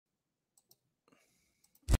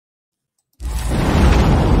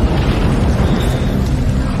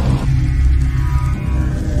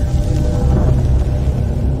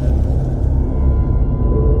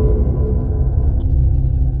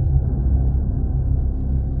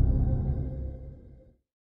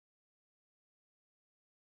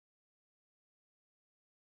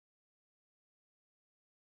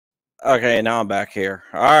Okay, now I'm back here.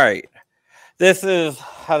 All right. This has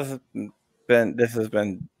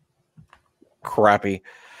been crappy.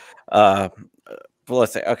 Uh but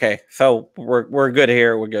let's say okay, so we're good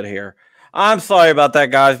here. We're good here. I'm sorry about that,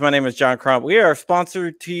 guys. My name is John Crump. We are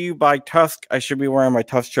sponsored to you by Tusk. I should be wearing my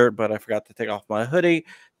Tusk shirt, but I forgot to take off my hoodie.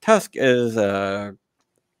 Tusk is a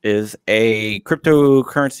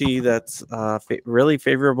cryptocurrency that's really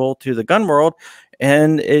favorable to the gun world,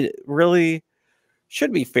 and it really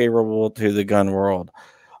should be favorable to the gun world.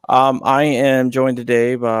 I am joined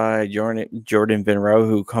today by Jordan Vinro,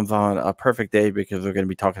 who comes on a perfect day because we're going to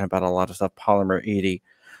be talking about a lot of stuff Polymer 80.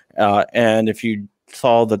 And if you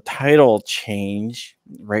saw the title change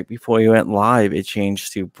right before you went live, it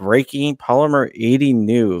changed to Breaking Polymer 80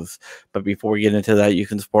 News. But before we get into that, you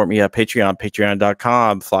can support me at Patreon,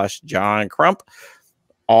 patreon.com/John Crump.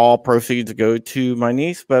 All proceeds go to my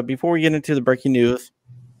niece. But before we get into the breaking news,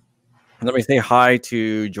 let me say hi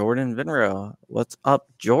to Jordan Vinro. What's up,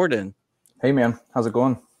 Jordan? Hey, man. How's it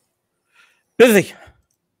going? Busy.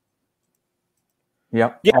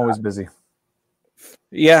 Yep, always busy.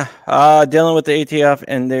 Yeah, dealing with the ATF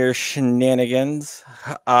and their shenanigans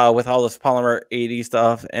with all this Polymer 80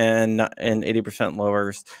 stuff and 80%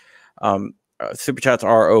 lowers. Super chats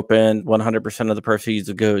are open. 100% of the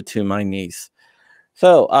proceeds go to my niece.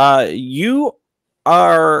 So you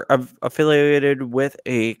are affiliated with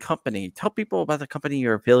a company. Tell people about the company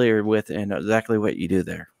you're affiliated with and exactly what you do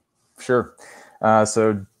there. Sure.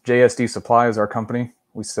 So JSD Supply is our company.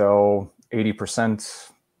 We sell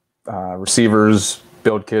 80% receivers,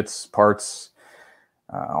 build kits, parts,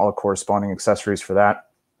 all the corresponding accessories for that.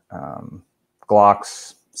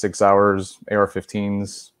 Glocks, 6 hours,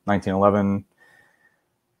 AR-15s, 1911,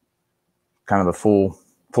 kind of the full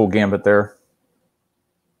gambit there.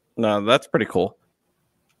 No, that's pretty cool.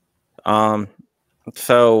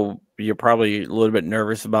 So you're probably a little bit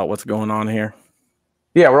nervous about what's going on here.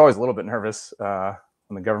 Yeah, we're always a little bit nervous when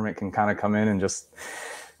the government can kind of come in and just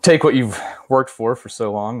take what you've worked for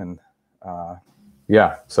so long. And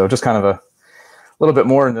yeah, so just kind of a little bit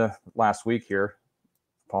more in the last week here,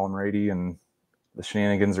 Polymer 80 and the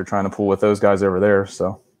shenanigans are trying to pull with those guys over there.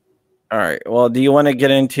 So, all right. Well, do you want to get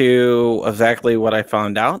into exactly what I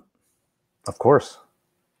found out? Of course.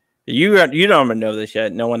 You don't know this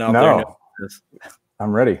yet. No one out there knows this.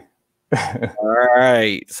 I'm ready. All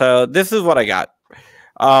right. So this is what I got.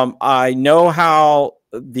 I know how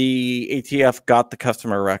the ATF got the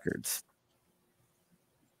customer records.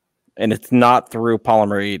 And it's not through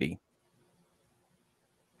Polymer 80.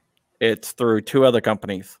 It's through two other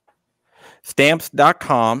companies.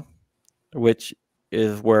 Stamps.com, which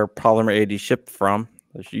is where Polymer 80 shipped from,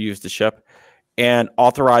 that you used to ship, and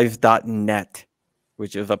Authorize.net,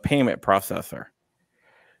 which is a payment processor.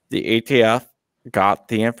 The ATF got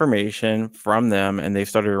the information from them, and they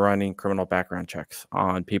started running criminal background checks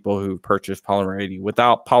on people who purchased Polymer 80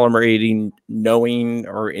 without Polymer 80 knowing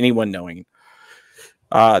or anyone knowing.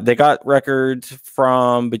 They got records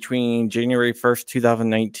from between January 1st,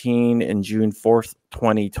 2019 and June 4th,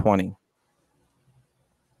 2020.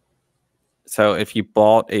 So if you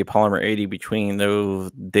bought a Polymer 80 between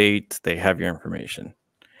those dates, they have your information.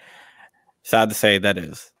 Sad to say, that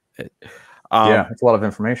is it. Yeah, it's a lot of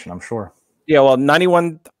information, I'm sure. Yeah, well,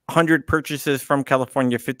 9,100 purchases from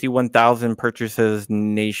California, 51,000 purchases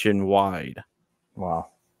nationwide. Wow.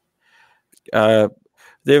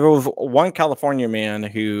 There was one California man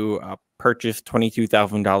who purchased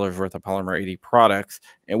 $22,000 worth of Polymer 80 products,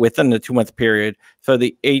 and within the 2-month period. So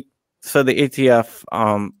the ATF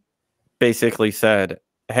basically said,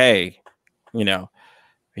 "Hey,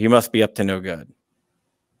 he must be up to no good."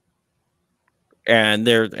 And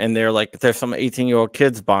they're like, "There's some 18-year-old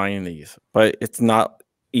kids buying these, but it's not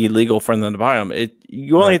illegal for them to buy them.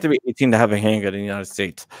 You only have to be 18 to have a handgun in the United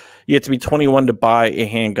States. You have to be 21 to buy a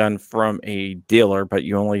handgun from a dealer, but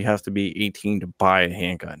you only have to be 18 to buy a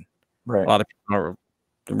handgun." Right. A lot of people don't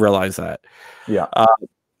realize that. Yeah.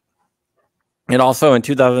 And also in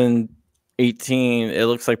 2018, it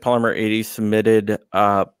looks like Polymer 80 submitted.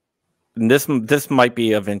 And this might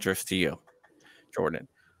be of interest to you, Jordan.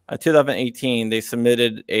 2018, they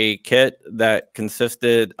submitted a kit that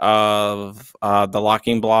consisted of the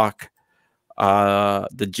locking block,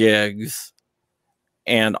 the jigs,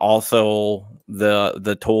 and also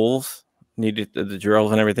the tools needed, the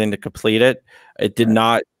drills and everything to complete it. It did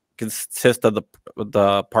not consist of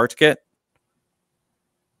the parts kit.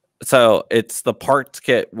 So it's the parts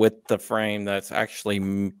kit with the frame that's actually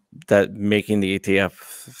making the ATF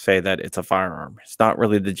say that it's a firearm. It's not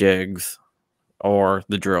really the jigs or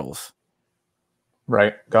the drills.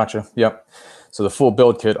 Right. Gotcha. Yep. So the full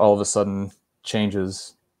build kit all of a sudden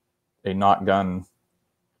changes a not gun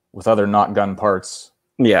with other not gun parts.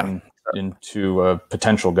 Yeah. Into a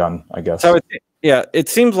potential gun, I guess. So it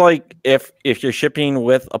seems like if you're shipping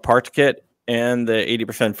with a parts kit and the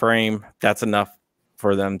 80% frame, that's enough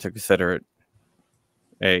for them to consider it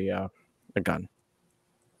a gun.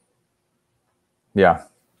 Yeah.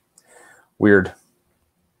 Weird.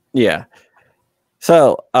 Yeah.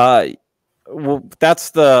 So well,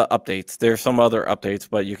 that's the updates. There's some other updates,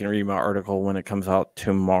 but you can read my article when it comes out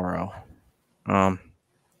tomorrow.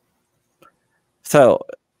 So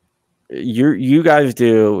you guys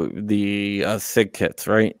do the SIG kits,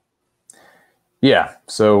 right? Yeah.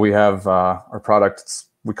 So we have our product.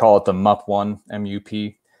 We call it the MUP1, MUP.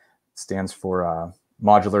 It stands for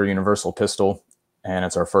Modular Universal Pistol, and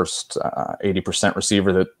it's our first 80%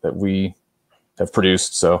 receiver that we have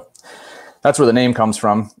produced. So that's where the name comes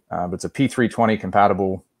from. But it's a P320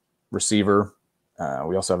 compatible receiver.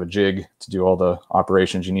 We also have a jig to do all the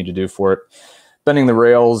operations you need to do for it. Bending the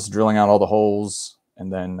rails, drilling out all the holes,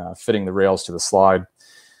 and then fitting the rails to the slide.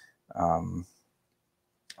 So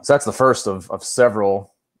that's the first of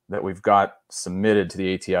several that we've got submitted to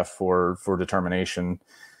the ATF for determination.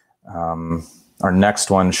 Our next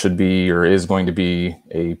one should be, or is going to be,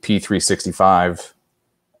 a P365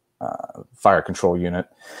 fire control unit.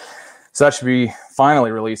 So that should be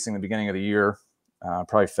finally releasing the beginning of the year,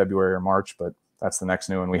 probably February or March, but that's the next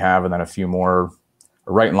new one we have. And then a few more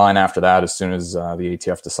right in line after that, as soon as the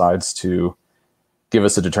ATF decides to give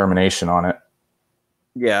us a determination on it.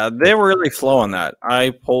 Yeah, they were really slow on that. I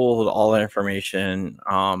pulled all the information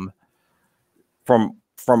from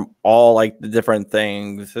all like the different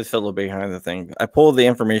things. This is a little behind the thing. I pulled the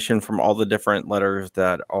information from all the different letters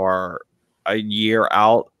that are a year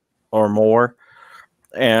out or more,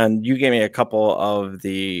 and you gave me a couple of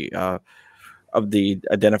the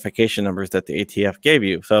identification numbers that the ATF gave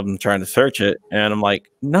you. So I'm trying to search it, and I'm like,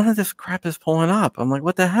 none of this crap is pulling up. I'm like,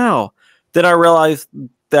 what the hell? Then I realized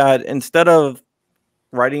that instead of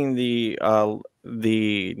writing the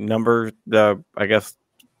number, I guess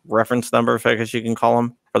reference numbers, I guess you can call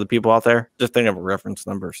them for the people out there. Just think of reference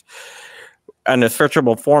numbers. And a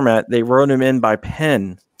searchable format, they wrote them in by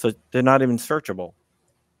pen, so they're not even searchable.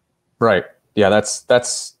 Right. Yeah,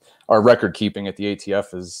 that's our record keeping at the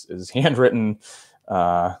ATF is handwritten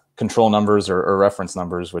control numbers or reference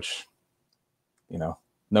numbers, which, no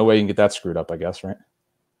way you can get that screwed up, I guess, right?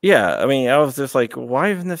 Yeah, I mean, I was just like, why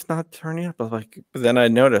isn't this not turning up? I was like, but then I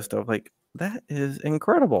noticed, I was like, that is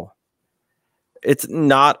incredible. It's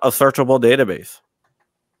not a searchable database.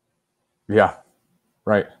 Yeah,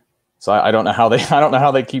 right. So I don't know how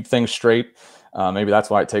they keep things straight. Maybe that's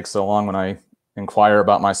why it takes so long when I inquire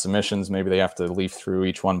about my submissions. Maybe they have to leaf through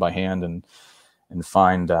each one by hand and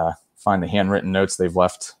find the handwritten notes they've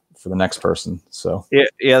left for the next person. So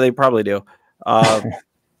yeah, they probably do. But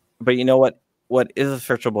you know what? What is a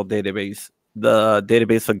searchable database? The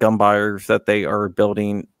database of gun buyers that they are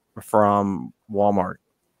building from Walmart.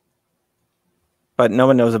 But no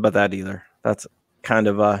one knows about that either. That's kind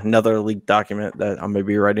of another leaked document that I'm going to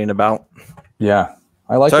be writing about. Yeah,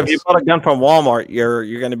 I like. So if you bought a gun from Walmart, you're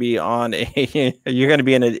going to be on you're going to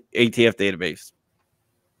be in an ATF database.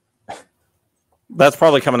 That's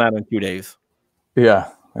probably coming out in 2 days.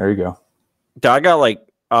 Yeah, there you go. I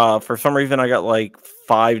got for some reason I got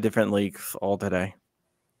 5 different leaks all today.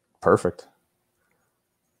 Perfect.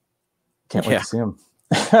 Can't wait to see them.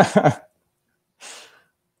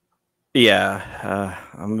 Yeah,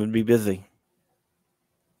 I'm going to be busy.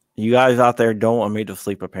 You guys out there don't want me to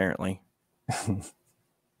sleep, apparently.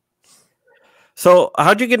 So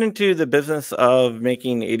how'd you get into the business of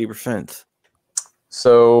making 80%?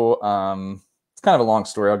 So it's kind of a long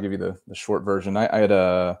story. I'll give you the short version. I had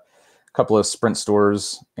a couple of Sprint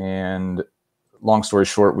stores, and long story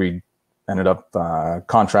short, we ended up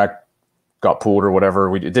contract got pulled or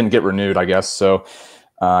whatever. It didn't get renewed, I guess. So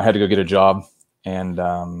I had to go get a job, and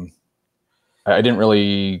I didn't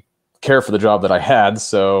really care for the job that I had.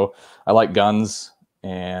 So I like guns,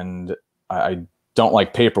 and I don't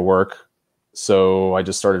like paperwork. So I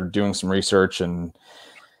just started doing some research and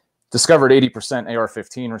discovered 80%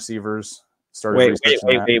 AR-15 receivers. Wait. I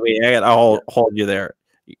gotta hold you there.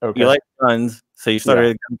 Okay. You like guns, so you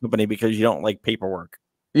started a gun company because you don't like paperwork.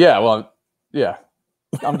 Yeah, well, yeah,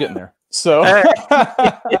 I'm getting there. So, so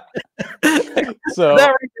that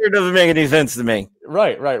right there doesn't make any sense to me.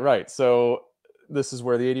 Right. So this is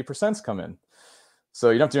where the 80%s come in. So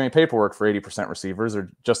you don't have to do any paperwork for 80% receivers; they're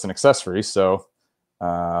just an accessory. So,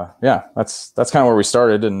 yeah, that's kind of where we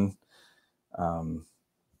started, and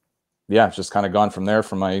yeah, it's just kind of gone from there,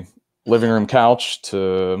 from my living room couch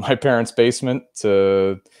to my parents' basement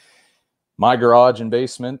to my garage and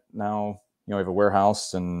basement. Now, we have a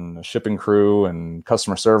warehouse and a shipping crew and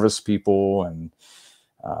customer service people and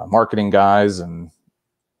marketing guys, and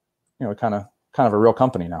kind of a real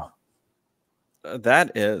company now.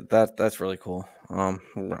 That's really cool.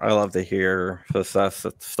 I love to hear success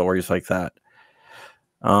stories like that.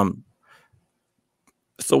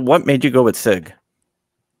 So what made you go with SIG?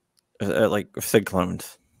 Like SIG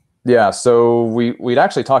clones? Yeah, so we'd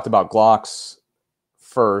actually talked about Glocks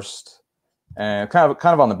first, and kind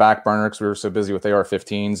of on the back burner because we were so busy with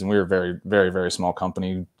AR-15s, and we were a very, very, very small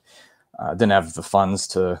company. Didn't have the funds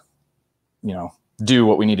to, do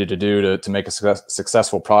what we needed to do to make a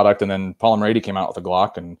successful product. And then Polymer 80 came out with a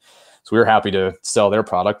Glock, and so we were happy to sell their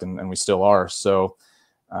product, and we still are. So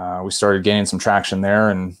we started gaining some traction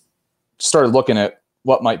there and started looking at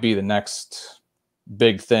what might be the next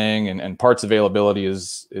big thing. And parts availability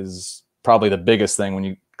is probably the biggest thing when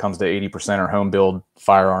it comes to 80% or home build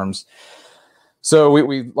firearms. So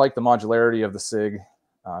we like the modularity of the SIG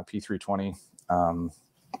P320.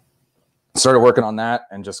 Started working on that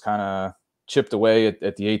and just kind of chipped away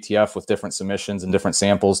at the ATF with different submissions and different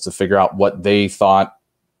samples to figure out what they thought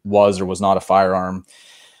was or was not a firearm.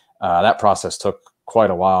 That process took quite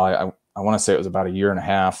a while. I want to say it was about a year and a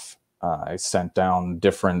half. I sent down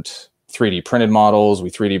different 3D printed models. We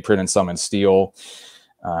 3D printed some in steel,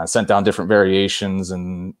 sent down different variations,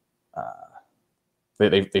 and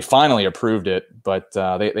they finally approved it. But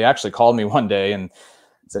they actually called me one day and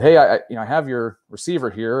said, "Hey, I have your receiver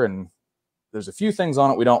here, and there's a few things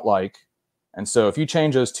on it we don't like. And so if you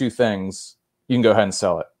change those two things, you can go ahead and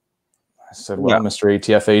sell it." I said, "Well, yeah, Mr.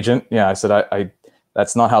 ATF agent," I said, I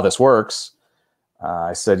that's not how this works.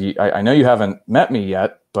 I said, I know you haven't met me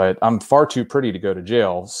yet, but I'm far too pretty to go to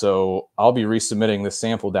jail. So I'll be resubmitting this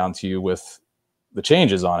sample down to you with the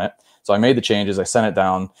changes on it. So I made the changes. I sent it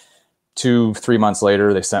down. 2-3 months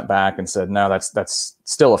later, they sent back and said, "No, that's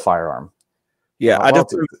still a firearm." Yeah,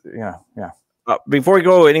 yeah. Before we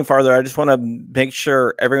go any farther, I just want to make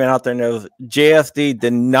sure everyone out there knows JSD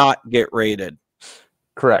did not get raided.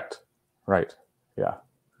 Correct. Right. Yeah.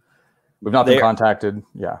 We've not been contacted.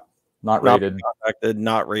 Yeah. Not raided.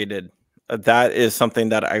 Not raided. That is something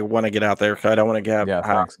that I want to get out there because I don't want to get. Yeah.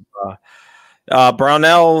 Thanks.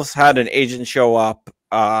 Brownells had an agent show up.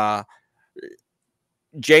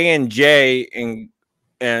 J&J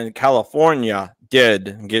in California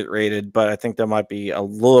did get raided, but I think there might be a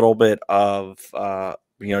little bit of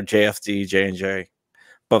JFD, J&J,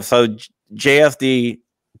 but so JFD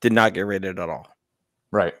did not get raided at all.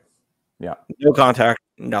 Right. Yeah. No contact.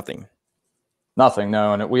 Nothing.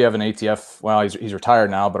 No, and we have an ATF. Well, he's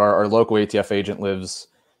retired now, but our local ATF agent lives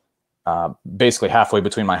basically halfway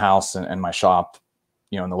between my house and my shop.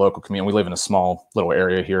 In the local community, we live in a small little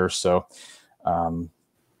area here, so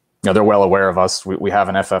they're well aware of us. We have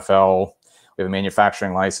an FFL. We have a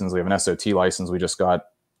manufacturing license. We have an SOT license. We just got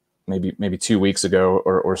maybe 2 weeks ago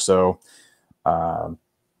or so.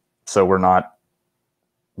 So we're not,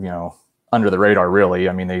 under the radar really.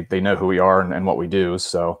 I mean, they know who we are and what we do.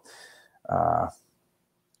 So,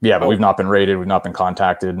 but we've not been raided. We've not been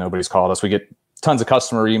contacted. Nobody's called us. We get tons of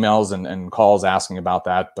customer emails and calls asking about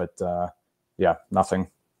that, but nothing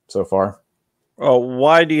so far. Well,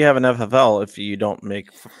 why do you have an FFL if you don't make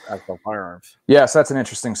actual firearms? Yes, that's an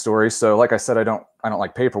interesting story. So like I said, I don't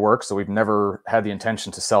like paperwork, so we've never had the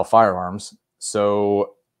intention to sell firearms.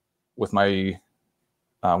 So with my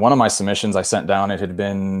one of my submissions I sent down, it had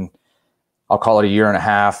been, I'll call it a year and a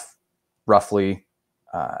half, roughly.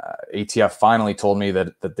 ATF finally told me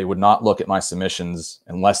that they would not look at my submissions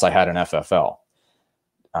unless I had an FFL.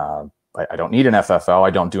 I don't need an FFL. I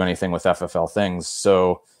don't do anything with FFL things.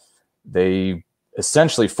 So they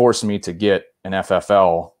essentially forced me to get an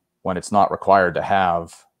FFL when it's not required to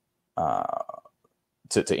have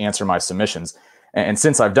to answer my submissions. And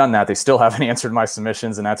since I've done that, they still haven't answered my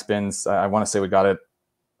submissions. And that's been, I want to say we got it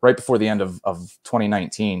right before the end of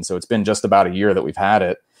 2019. So it's been just about a year that we've had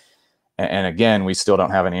it. And again, we still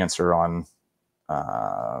don't have an answer on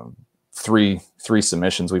three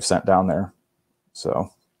submissions we've sent down there.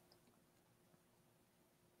 So,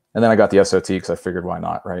 and then I got the SOT because I figured why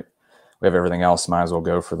not, right? We have everything else. Might as well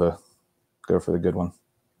go for the good one.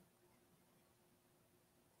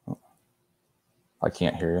 I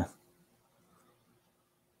can't hear you.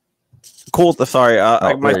 Cool. Sorry,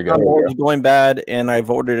 my phone was going bad, and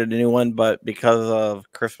I've ordered a new one, but because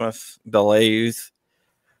of Christmas delays,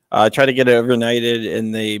 I tried to get it overnighted,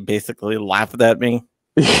 and they basically laughed at me.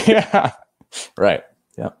 Yeah. Right.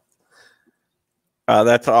 Yeah.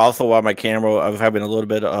 That's also why my camera, I was having a little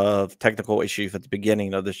bit of technical issues at the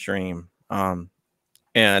beginning of the stream. And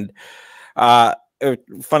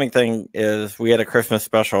funny thing is we had a Christmas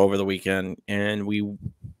special over the weekend, and we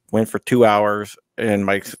went for 2 hours, and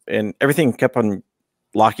and everything kept on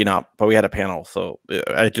locking up, but we had a panel, so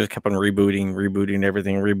I just kept on rebooting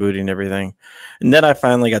everything, and then I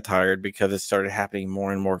finally got tired because it started happening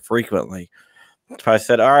more and more frequently. So I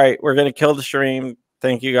said, "All right, we're gonna kill the stream.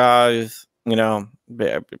 Thank you guys. You know,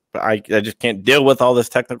 I just can't deal with all this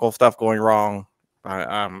technical stuff going wrong.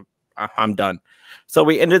 I'm done." So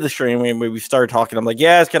we ended the stream. We started talking. I'm like,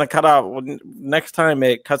 "Yeah, it's gonna cut out. Next time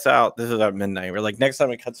it cuts out, this is at midnight. We're like, next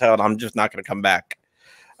time it cuts out, I'm just not gonna come back."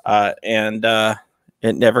 And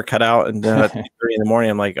it never cut out. And then at 3 in the morning,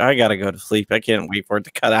 I'm like, I gotta go to sleep. I can't wait for it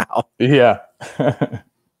to cut out. Yeah.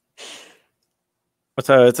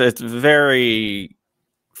 So it's very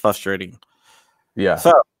frustrating. Yeah.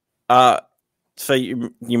 So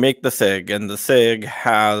you make the SIG, and the SIG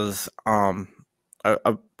has a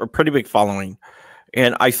pretty big following.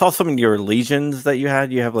 And I saw some of your Legions that you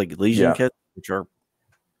had. You have like Legion kits, which are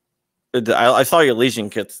I saw your Legion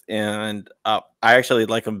kits, and I actually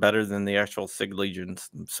like them better than the actual SIG Legions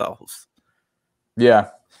themselves. Yeah.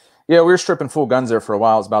 We were stripping full guns there for a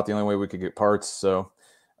while. It's about the only way we could get parts. So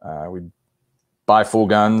we'd buy full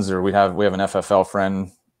guns, or we have an FFL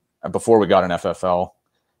friend. Before we got an FFL,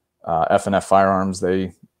 F&F Firearms,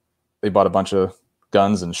 they bought a bunch of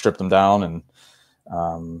guns and stripped them down, and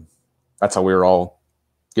that's how we were all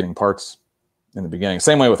getting parts in the beginning.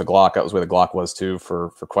 Same way with the Glock. That was where the Glock was too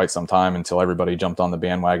for quite some time, until everybody jumped on the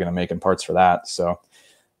bandwagon and making parts for that. So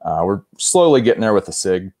we're slowly getting there with the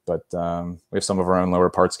SIG, but we have some of our own lower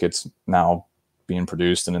parts kits now being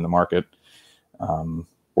produced and in the market,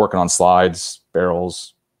 working on slides,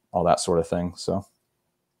 barrels, all that sort of thing. So.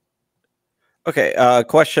 Okay,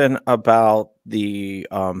 question about the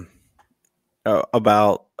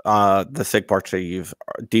SIG parts that you use.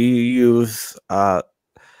 Do you use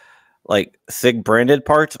like SIG branded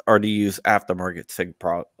parts, or do you use aftermarket SIG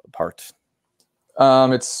parts?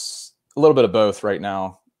 It's a little bit of both right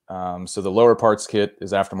now. So the lower parts kit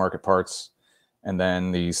is aftermarket parts, and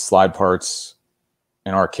then the slide parts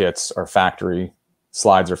in our kits are factory.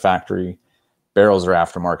 Slides are factory. Barrels are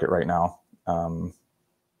aftermarket right now.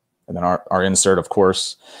 And then our insert, of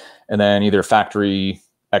course, and then either factory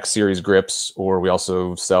X series grips, or we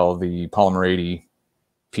also sell the Polymer 80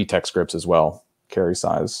 P-Tex grips as well, carry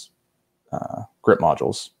size grip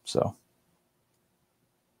modules. So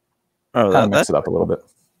kind of mix it up a little bit.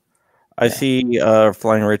 I see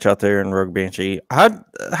Flying Rich out there and Rogue Banshee. How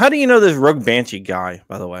do you know this Rogue Banshee guy,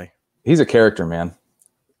 by the way? He's a character, man.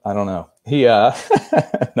 I don't know. He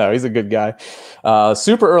no, he's a good guy.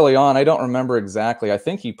 Super early on, I don't remember exactly. I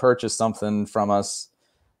think he purchased something from us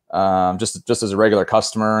just as a regular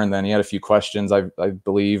customer, and then he had a few questions, I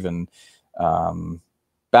believe. And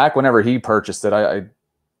back whenever he purchased it,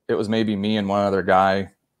 it was maybe me and one other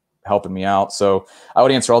guy helping me out. So I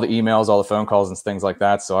would answer all the emails, all the phone calls, and things like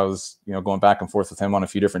that. So I was, going back and forth with him on a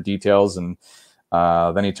few different details, and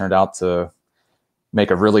then he turned out to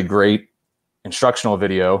make a really great instructional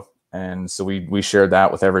video. And so we shared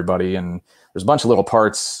that with everybody, and there's a bunch of little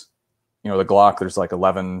parts, the Glock, there's like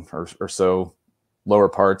 11 or so lower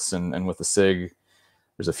parts, and with the SIG,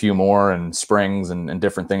 there's a few more, and springs and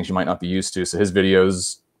different things you might not be used to. So his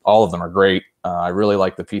videos, all of them are great. I really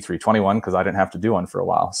like the P321 because I didn't have to do one for a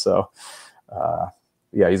while. So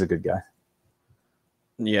yeah, he's a good guy.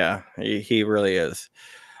 Yeah, he really is.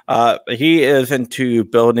 He is into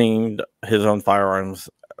building his own firearms.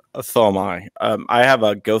 So am I. I have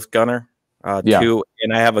a Ghost Gunner 2,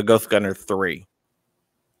 and I have a Ghost Gunner 3.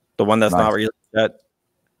 The one that's not released yet.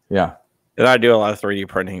 Yeah. And I do a lot of 3D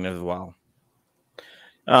printing as well.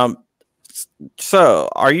 So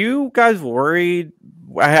are you guys worried?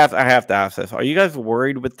 I have to ask this. Are you guys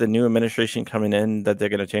worried with the new administration coming in that they're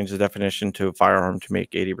going to change the definition to a firearm to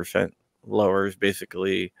make 80% lowers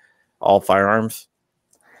basically all firearms?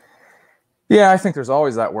 Yeah, I think there's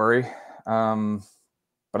always that worry.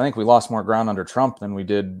 But I think we lost more ground under Trump than we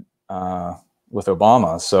did with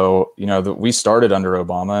Obama. So, we started under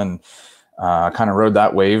Obama and kind of rode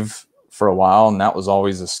that wave for a while. And that was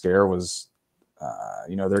always a scare was,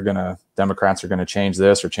 Democrats are going to change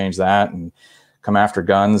this or change that and come after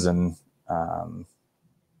guns. And, under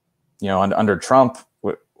Trump,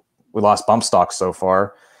 we lost bump stocks so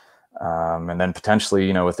far. And then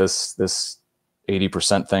potentially, with this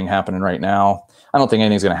 80% thing happening right now, I don't think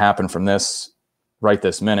anything's going to happen from this right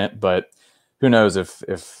this minute, but who knows if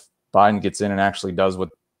Biden gets in and actually does what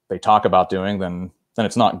they talk about doing, then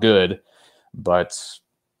it's not good. But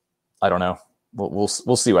I don't know. We'll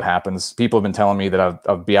see what happens. People have been telling me that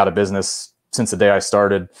I'll be out of business since the day I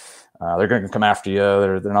started. They're going to come after you.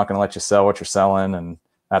 They're not going to let you sell what you're selling and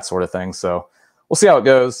that sort of thing. So we'll see how it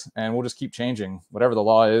goes, and we'll just keep changing. Whatever the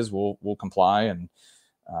law is, we'll comply, and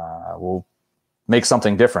We'll make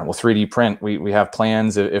something different. We'll 3D print. We have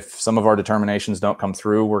plans. If some of our determinations don't come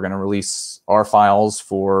through, we're going to release our files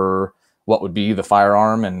for what would be the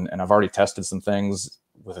firearm. And I've already tested some things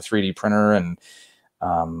with a 3D printer. And,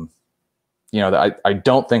 I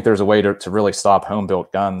don't think there's a way to really stop home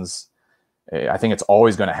built guns. I think it's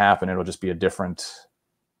always going to happen. It'll just be a different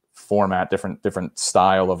format, different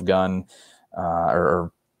style of gun,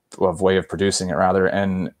 or of way of producing it rather.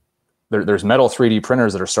 And there's metal 3D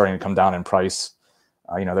printers that are starting to come down in price.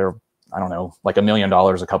 They're, I don't know, like $1 million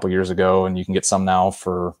a couple years ago, and you can get some now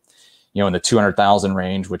for, in the 200,000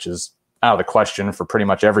 range, which is out of the question for pretty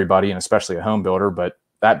much everybody, and especially a home builder. But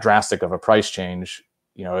that drastic of a price change,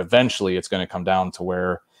 eventually it's going to come down to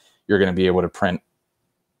where you're going to be able to print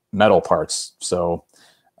metal parts. So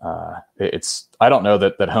I don't know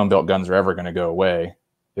that home built guns are ever going to go away.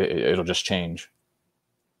 It'll just change.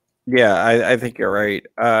 Yeah, I think you're right.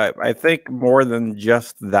 I think more than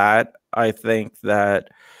just that, I think that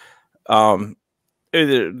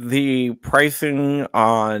the pricing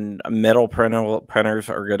on metal printers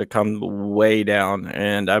are going to come way down.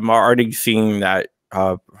 And I'm already seeing that,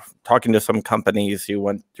 talking to some companies who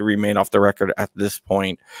want to remain off the record at this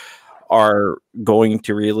point, are going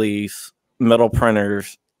to release metal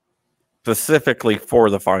printers specifically for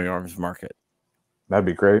the firearms market. That'd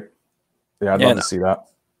be great. Yeah, I'd love to see that.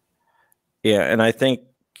 Yeah, and I think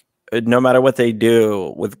no matter what they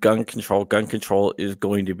do with gun control is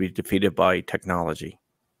going to be defeated by technology.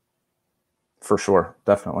 For sure,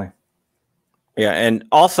 definitely. Yeah, and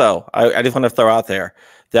also, I just want to throw out there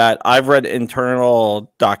that I've read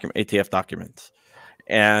internal ATF documents,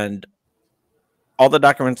 and all the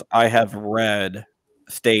documents I have read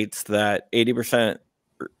states that 80%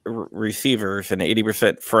 receivers and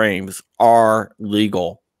 80% frames are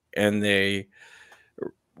legal, and they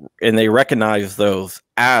recognize those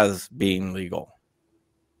as being legal.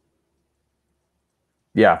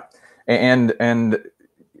 Yeah, and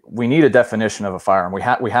we need a definition of a firearm. We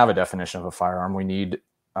have a definition of a firearm. We need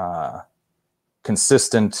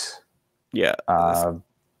consistent,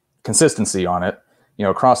 consistency on it,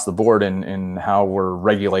 across the board in how we're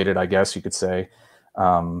regulated, I guess you could say.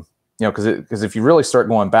 Because if you really start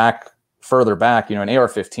going further back, an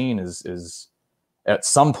AR-15 is at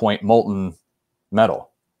some point molten metal.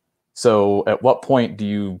 So at what point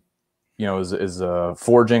do is a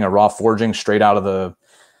raw forging straight out of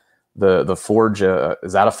the forge,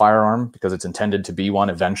 is that a firearm because it's intended to be one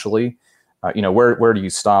eventually? Where do you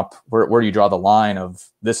stop? Where do you draw the line of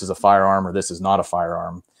this is a firearm or this is not a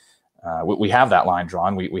firearm? We have that line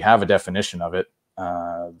drawn. We have a definition of it.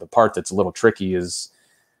 The part that's a little tricky is,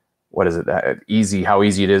 what is it? How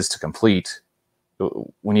easy it is to complete.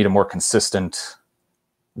 We need a more consistent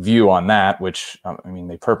view on that, which,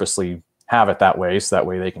 they purposely have it that way, so that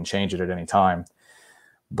way they can change it at any time.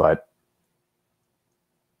 But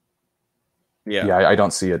yeah, I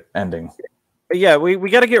don't see it ending. Yeah, we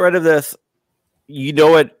got to get rid of this.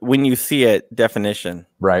 It when you see it definition,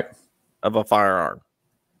 right, of a firearm,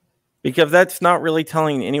 because that's not really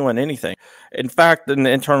telling anyone anything. In fact, in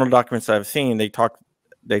the internal documents I've seen, they talked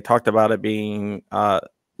about it being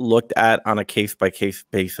looked at on a case-by-case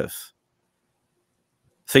basis.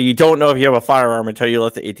 So you don't know if you have a firearm until you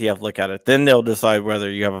let the ATF look at it. Then they'll decide whether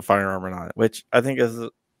you have a firearm or not, which I think is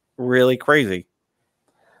really crazy.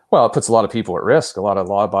 Well, it puts a lot of people at risk. A lot of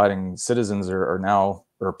law-abiding citizens are now,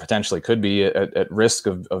 or potentially could be, at risk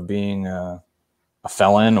of being a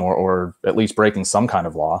felon or at least breaking some kind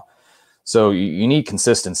of law. So you need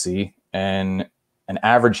consistency, and an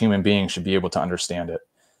average human being should be able to understand it.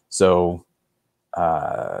 So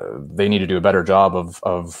they need to do a better job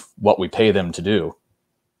of what we pay them to do.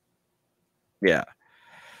 Yeah,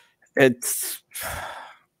 it's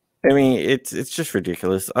just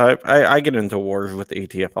ridiculous. I get into wars with the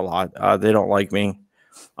ATF a lot. They don't like me.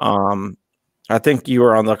 I think you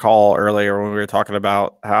were on the call earlier when we were talking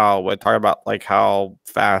about how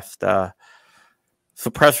fast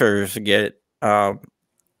suppressors get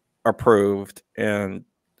approved, and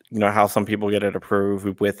how some people get it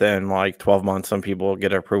approved within like 12 months, some people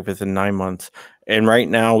get it approved within 9 months. And right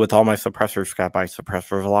now, with all my suppressors, I buy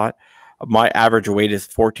suppressors a lot. My average wait is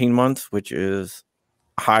 14 months, which is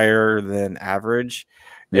higher than average.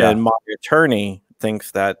 Yeah. And my attorney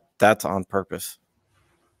thinks that that's on purpose.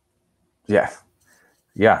 Yeah.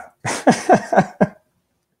 Yeah.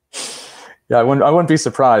 Yeah. I wouldn't be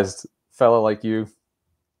surprised, fella like you.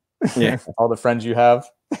 Yeah. All the friends you have.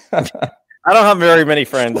 I don't have very many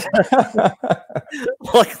friends.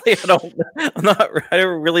 Luckily, I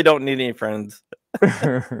really don't need any friends.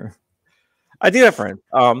 I do have friends.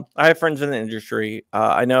 I have friends in the industry.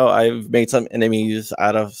 I know I've made some enemies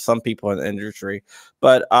out of some people in the industry,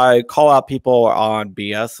 but I call out people on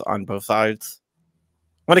BS on both sides.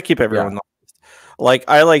 I want to keep everyone honest. Like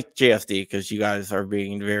I like JSD because you guys are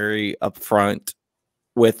being very upfront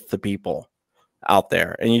with the people out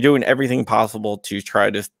there, and you're doing everything possible to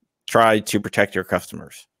try to protect your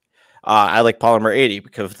customers. I like Polymer 80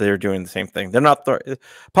 because they're doing the same thing. They're not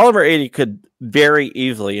Polymer 80 could very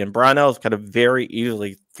easily, and Brownells could have very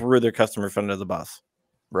easily threw their customers under the bus.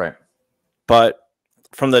 Right. But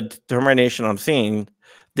from the determination I'm seeing,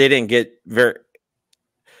 they didn't get very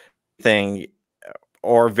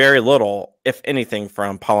little, if anything,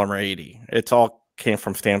 from Polymer 80. It's all came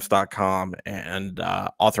from stamps.com and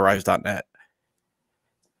authorized.net.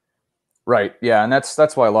 Right. Yeah, and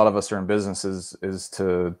that's why a lot of us are in business is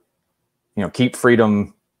to keep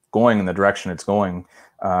freedom going in the direction it's going,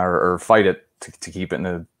 or fight it to keep it in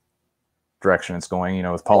the direction it's going.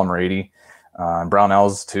 With Polymer 80 and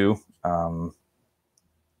Brownells too.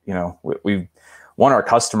 We want our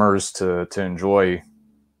customers to enjoy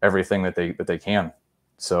everything that they can.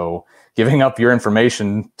 So giving up your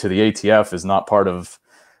information to the ATF is not part of,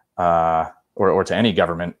 or to any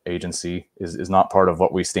government agency is not part of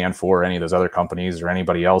what we stand for, any of those other companies or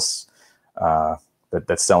anybody else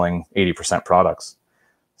that's selling 80% products.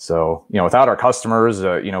 So, without our customers,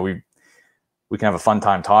 we can have a fun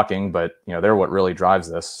time talking, but they're what really drives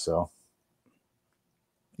this. So.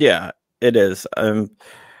 Yeah, it is.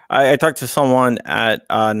 I talked to someone at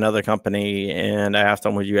another company and I asked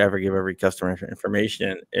him, would you ever give every customer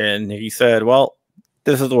information? And he said, well,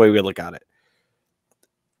 this is the way we look at it.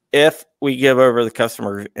 If we give over the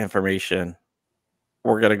customer information,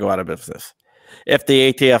 we're going to go out of business. If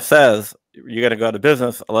the ATF says you're going to go out of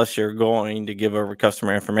business unless you're going to give over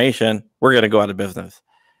customer information, we're going to go out of business.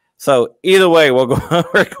 So either way, we're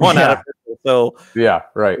going out of business. So yeah,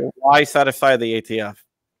 right. Why satisfy the ATF?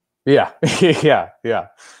 Yeah, yeah.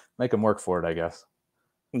 Make them work for it, I guess.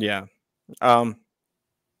 Yeah. I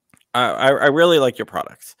really like your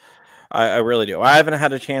products. I really do. I haven't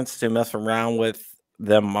had a chance to mess around with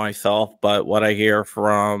them myself, but what I hear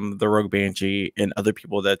from the Rogue Banshee and other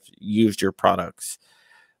people that used your products,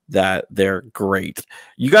 that they're great.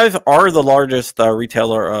 You guys are the largest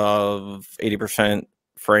retailer of 80%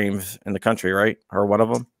 frames in the country, right? Or one of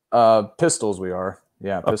them? Pistols we are.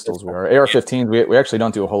 Yeah, pistols we are. AR-15s, we actually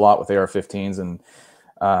don't do a whole lot with AR-15s, and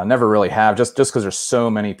never really have, just because there's so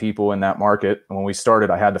many people in that market. And when we started,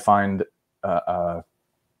 I had to find a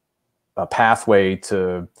pathway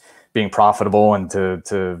to being profitable and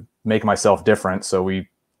to make myself different. So we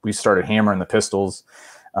started hammering the pistols,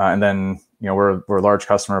 and then we're a large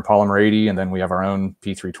customer of Polymer 80, and then we have our own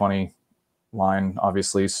P320 line,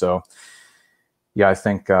 obviously. So yeah, I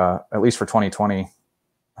think at least for 2020,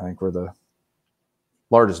 I think we're the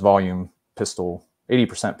largest volume pistol,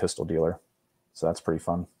 80% pistol dealer. So that's pretty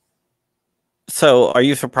fun. So are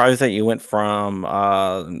you surprised that you went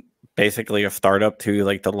from basically a startup to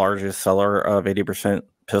like the largest seller of 80%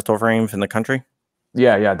 pistol frames in the country?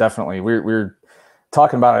 Yeah, definitely. We were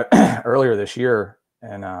talking about it earlier this year,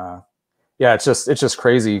 and yeah, it's just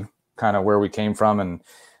crazy kind of where we came from. And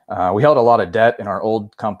we held a lot of debt in our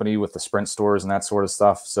old company with the Sprint stores and that sort of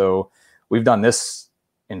stuff. So we've done this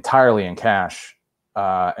entirely in cash,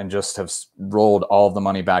 and just have rolled all of the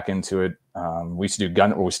money back into it. We used to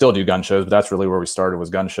do we still do gun shows, but that's really where we started, was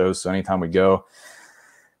gun shows. So anytime we go,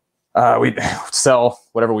 we'd sell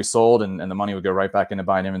whatever we sold, and the money would go right back into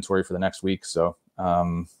buying inventory for the next week. So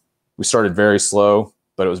we started very slow,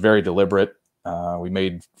 but it was very deliberate. We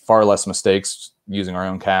made far less mistakes using our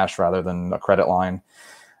own cash rather than a credit line.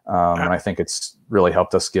 And I think it's really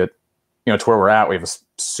helped us get, to where we're at. We have a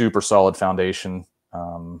super solid foundation.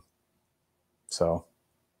 So.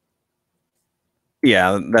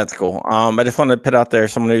 Yeah, that's cool. I just wanted to put out there,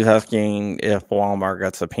 someone who's asking if Walmart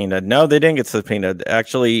got subpoenaed. No, they didn't get subpoenaed.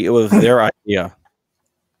 Actually, it was their idea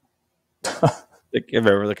to give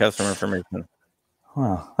over the customer information.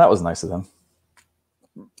 Well, that was nice of them.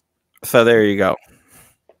 So there you go.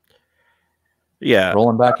 Yeah.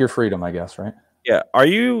 Rolling back your freedom, I guess, right? Yeah. Are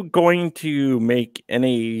you going to make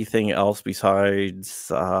anything else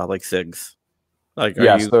besides like SIGs? Like,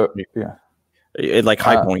 yeah, like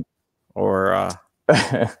High Point or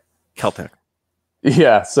Kel-Tec?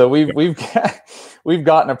 Yeah, so we've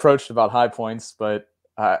gotten approached about High Points, but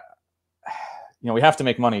we have to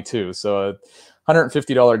make money too. So a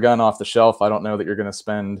 $150 gun off the shelf, I don't know that you're going to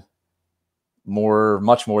spend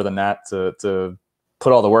much more than that to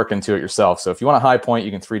put all the work into it yourself. So if you want a High Point,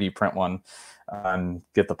 you can 3D print one and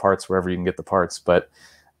get the parts wherever you can get the parts. But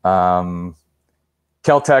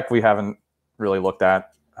Kel-Tec we haven't really looked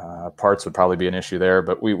at. parts would probably be an issue there.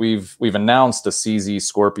 But we've announced a CZ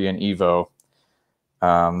Scorpion Evo.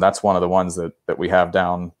 That's one of the ones that we have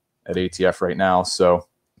down at ATF right now. So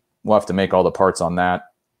we'll have to make all the parts on that.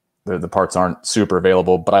 The parts aren't super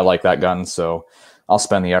available, but I like that gun, so I'll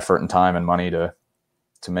spend the effort and time and money to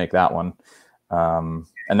make that one.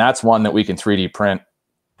 And that's one that we can 3D print.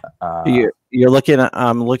 You're looking at,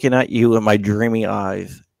 I'm looking at you in my dreamy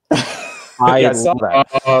eyes. I saw that.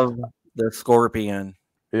 love the Scorpion.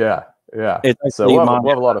 Yeah. So we'll have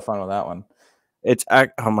a lot of fun with that one.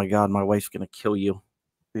 Oh my God, my wife's gonna kill you.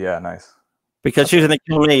 Yeah, nice. Because she's gonna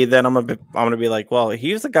kill me, then I'm gonna be like, well,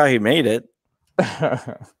 he's the guy who made it.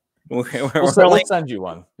 We'll send you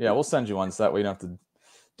one. Yeah, we'll send you one so that we don't have to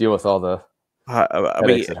deal with all the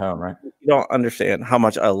headaches at home, right? You don't understand how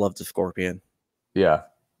much I love the Scorpion. Yeah.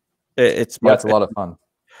 It's a lot of fun.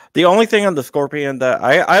 The only thing on the Scorpion that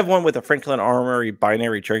I have one with a Franklin Armory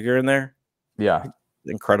binary trigger in there. Yeah.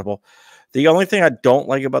 Incredible. The only thing I don't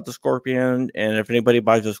like about the Scorpion, and if anybody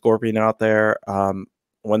buys a Scorpion out there,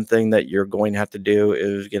 one thing that you're going to have to do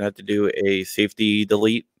is you're going to have to do a safety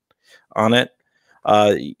delete on it.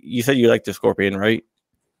 You said you like the Scorpion, right?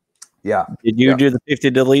 Yeah. Did you do the safety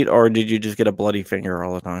delete, or did you just get a bloody finger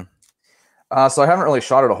all the time? So I haven't really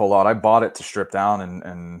shot it a whole lot. I bought it to strip down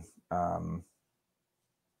and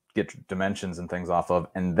get dimensions and things off of.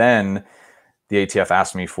 And then the ATF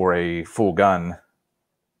asked me for a full gun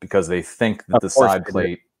because they think that the side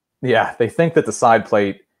plate, they think that the side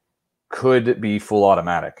plate could be full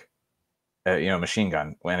automatic, machine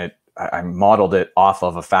gun. When I modeled it off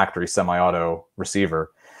of a factory semi-auto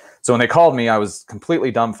receiver. So when they called me, I was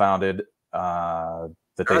completely dumbfounded that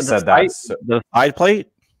they said that. The side plate?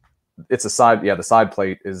 It's a side. Yeah, the side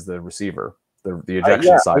plate is the receiver, the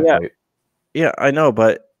ejection side plate. Yeah, I know,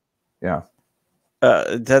 but yeah,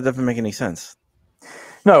 that doesn't make any sense.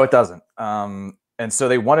 No, it doesn't. And so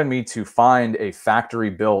they wanted me to find a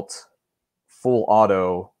factory-built full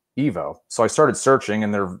auto Evo. So I started searching,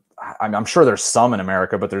 and I'm sure there's some in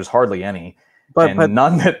America, but there's hardly any. But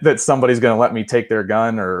none that somebody's going to let me take their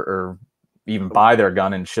gun or even buy their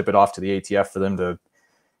gun and ship it off to the ATF for them to,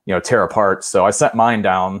 tear apart. So I sent mine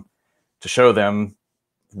down to show them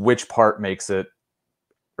which part makes it,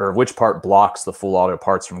 or which part blocks the full auto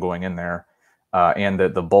parts from going in there. And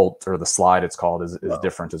the bolt, or the slide it's called, is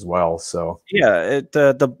different as well. So yeah,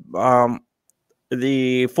 the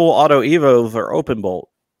full auto Evos are open bolt,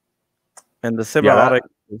 and the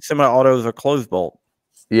semi-autos are closed bolt.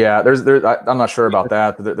 Yeah, I'm not sure about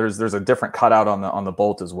that. There's a different cutout on the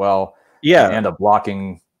bolt as well. Yeah, and a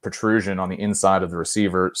blocking protrusion on the inside of the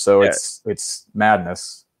receiver. So it's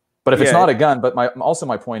madness. But if it's not a gun, but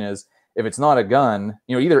my point is, if it's not a gun,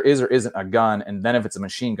 either is or isn't a gun, and then if it's a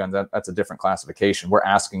machine gun, that's a different classification. We're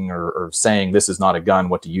asking or saying this is not a gun.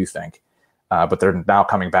 What do you think? But they're now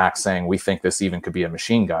coming back saying we think this even could be a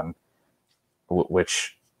machine gun,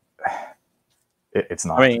 which it's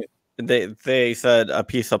not. I mean, they said a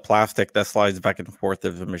piece of plastic that slides back and forth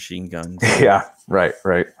is a machine gun. Yeah, right.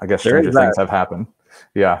 I guess stranger things have happened.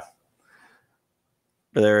 Yeah,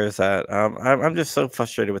 there is that. I'm just so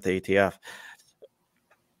frustrated with the ATF.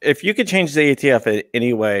 If you could change the ATF in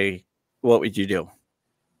any way, what would you do?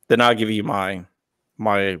 Then I'll give you my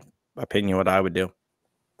opinion, what I would do.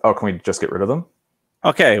 Oh, can we just get rid of them?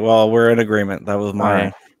 Okay, well, we're in agreement. That was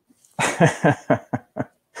my...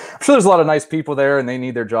 I'm sure there's a lot of nice people there, and they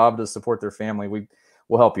need their job to support their family.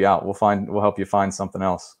 We'll help you out. We'll help you find something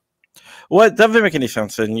else. Well, it doesn't make any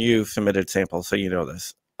sense, and you submitted samples, so you know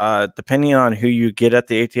this. Depending on who you get at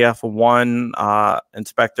the ATF, one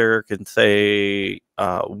inspector can say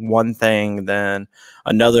one thing, then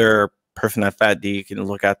another person at FATD can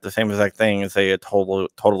look at the same exact thing and say a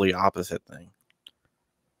totally opposite thing.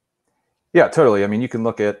 Yeah, totally. I mean, you can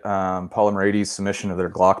look at Paul Murady's submission of their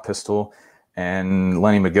Glock pistol, and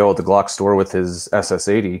Lenny McGill at the Glock store with his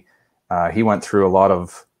SS80. He went through a lot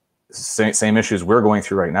of same issues we're going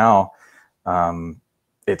through right now.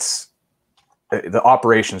 The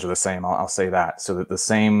operations are the same. I'll say that. So that the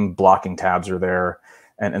same blocking tabs are there,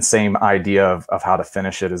 and same idea of how to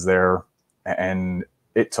finish it is there. And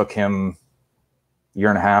it took him a year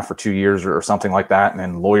and a half or 2 years or something like that. And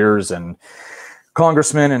then lawyers and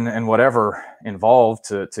congressmen and whatever involved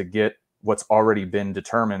to get what's already been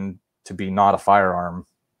determined to be not a firearm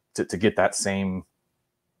to get that same,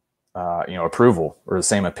 approval or the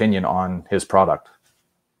same opinion on his product.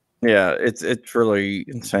 Yeah, it's really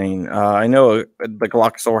insane. I know the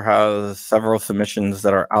Glock store has several submissions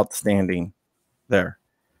that are outstanding there.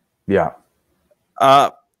 Yeah.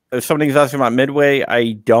 If somebody's asking about Midway,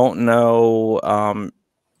 I don't know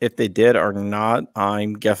if they did or not.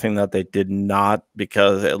 I'm guessing that they did not,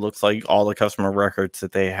 because it looks like all the customer records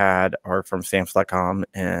that they had are from stamps.com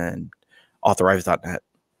and authorize.net.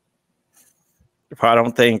 I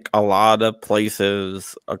don't think a lot of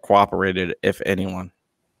places cooperated, if anyone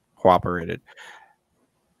cooperated.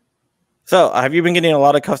 So, have you been getting a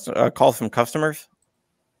lot of calls from customers?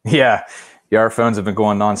 Yeah, our phones have been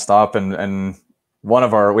going nonstop, and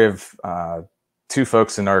we have 2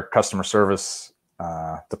 folks in our customer service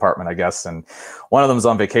department, I guess, and one of them's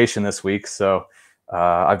on vacation this week, so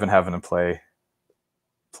I've been having to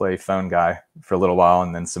play phone guy for a little while,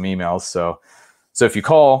 and then some emails. So if you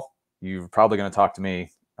call, you're probably going to talk to me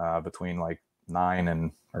between like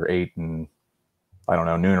 9 or 8 and I don't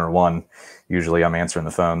know, noon or 1. Usually I'm answering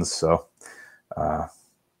the phones. So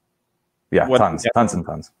yeah, tons and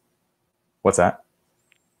tons. What's that?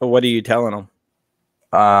 What are you telling them?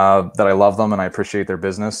 That I love them and I appreciate their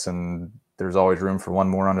business, and there's always room for one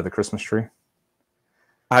more under the Christmas tree.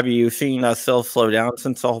 Have you seen sales slow down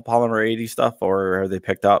since the whole Polymer 80 stuff, or are they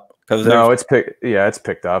picked up? No, it's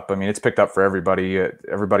picked up. I mean, it's picked up for everybody.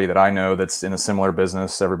 Everybody that I know that's in a similar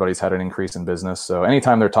business, everybody's had an increase in business. So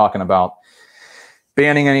anytime they're talking about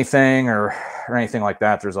banning anything or anything like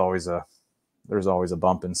that, there's always a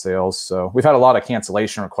bump in sales. So we've had a lot of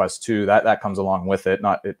cancellation requests too. That comes along with it.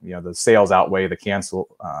 The sales outweigh the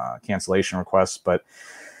cancellation requests, but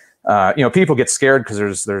people get scared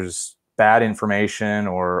because there's bad information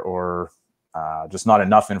or just not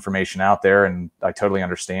enough information out there, and I totally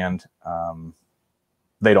understand.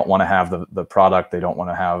 They don't want to have the product. They don't want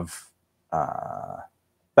to have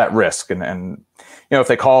that risk. And if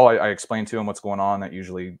they call, I explain to them what's going on. That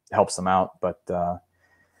usually helps them out. But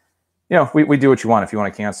we do what you want. If you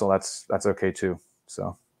want to cancel, that's okay too.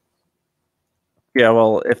 So yeah,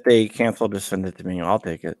 well, if they cancel, just send it to me. I'll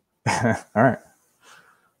take it. All right.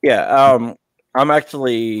 Yeah. I'm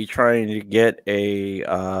actually trying to get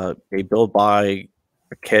a build buy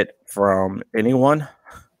kit from anyone,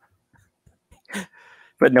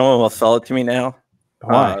 but no one will sell it to me now.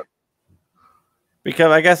 Why?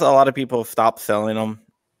 Because I guess a lot of people stopped selling them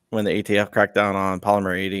when the ATF cracked down on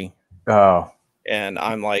Polymer 80. Oh. And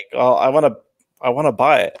I'm like, oh, I want to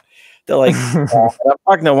buy it. They're like, I'm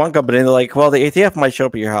talking to one company. They're like, well, the ATF might show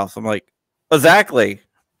up at your house. I'm like, exactly.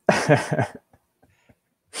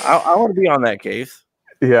 I want to be on that case.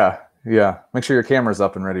 Yeah. Make sure your camera's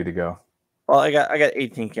up and ready to go. Well, I got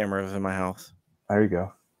 18 cameras in my house. There you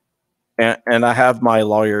go. And I have my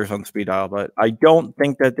lawyers on speed dial, but I don't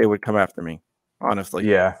think that they would come after me, honestly.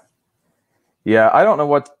 Yeah. I don't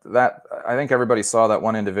know I think everybody saw that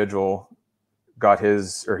one individual got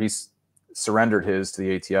his, or he's surrendered his to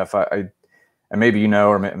the ATF. And maybe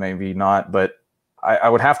or maybe not, but I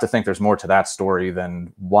would have to think there's more to that story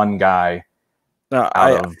than one guy. What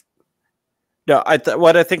I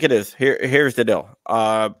think it is, here's the deal.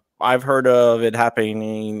 I've heard of it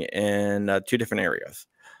happening in 2 different areas,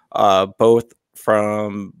 both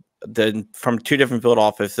from 2 different field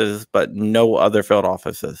offices, but no other field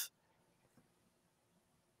offices.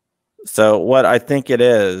 So what I think it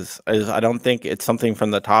is I don't think it's something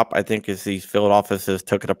from the top. I think it's these field offices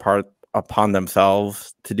took it upon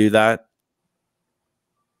themselves to do that.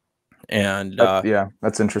 And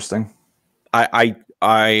that's interesting. I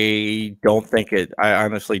don't think it. I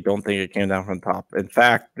honestly don't think it came down from the top. In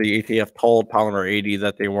fact, the ATF told Polymer 80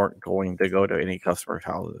 that they weren't going to go to any customers'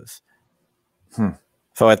 houses.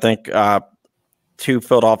 So I think 2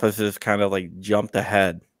 field offices kind of like jumped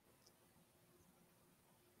ahead.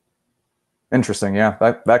 Interesting. Yeah,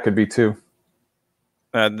 that could be too.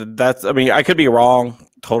 I mean, I could be wrong,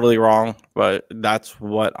 totally wrong, but that's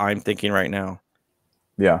what I'm thinking right now.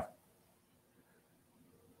 Yeah.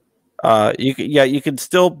 You can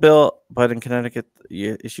still build, but in Connecticut,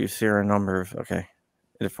 you issue serial numbers. Okay.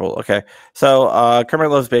 Okay. So,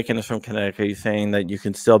 Kermit Loves Bacon is from Connecticut. He's saying that you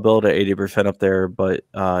can still build at 80% up there, but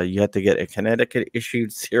you have to get a Connecticut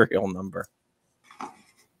issued serial number.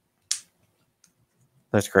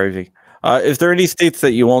 That's crazy. Is there any states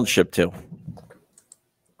that you won't ship to?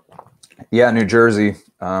 Yeah, New Jersey.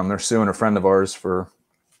 They're suing a friend of ours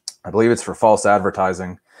I believe it's for false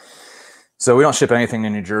advertising. So we don't ship anything to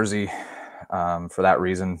New Jersey for that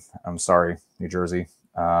reason. I'm sorry, New Jersey.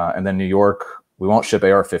 And then New York, we won't ship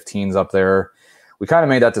AR-15s up there. We kind of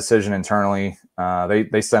made that decision internally.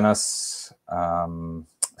 They sent us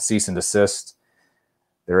cease and desist.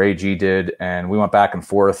 Their AG did, and we went back and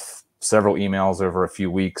forth several emails over a few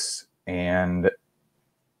weeks, and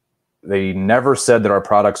they never said that our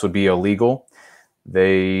products would be illegal.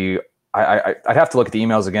 I'd have to look at the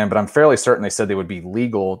emails again, but I'm fairly certain they said they would be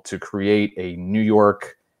legal to create a New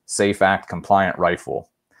York SAFE Act compliant rifle.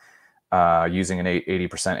 using an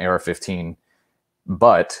 80% AR-15.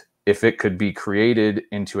 But if it could be created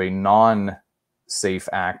into a non-safe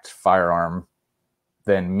act firearm,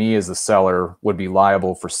 then me as the seller would be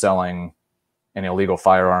liable for selling an illegal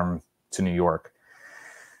firearm to New York.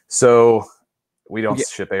 So we don't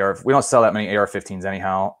ship we don't sell that many AR-15s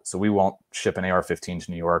anyhow, so we won't ship an AR-15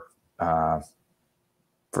 to New York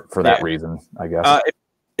for that reason, I guess.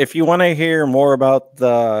 If you want to hear more about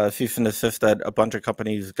the cease and desist that a bunch of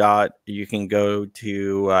companies got, you can go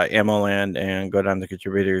to AmmoLand and go down to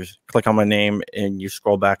contributors, click on my name, and you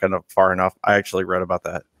scroll back far enough. I actually read about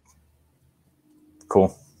that.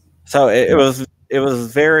 Cool. So it was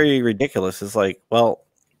very ridiculous. It's like, well,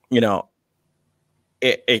 you know,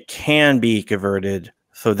 it can be converted.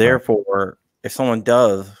 So therefore, if someone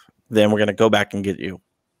does, then we're going to go back and get you.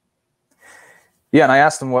 Yeah, and I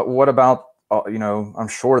asked him, what about, you know, I'm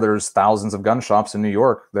sure there's thousands of gun shops in New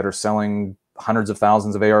York that are selling hundreds of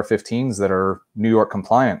thousands of AR-15s that are New York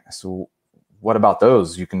compliant. So what about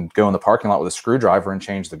those? You can go in the parking lot with a screwdriver and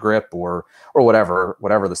change the grip or whatever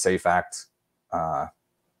the SAFE Act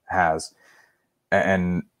has.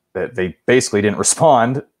 And they basically didn't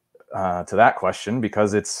respond to that question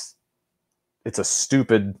because it's a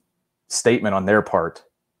stupid statement on their part.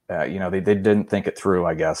 You know, they didn't think it through,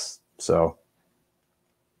 I guess. So.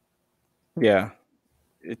 Yeah,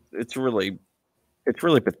 it's really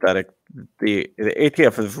pathetic. The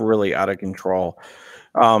ATF is really out of control.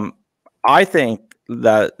 I think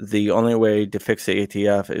that the only way to fix the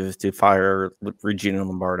ATF is to fire Regina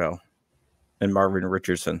Lombardo and Marvin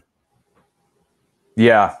Richardson.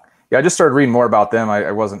 Yeah. I just started reading more about them.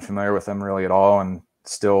 I wasn't familiar with them really at all, and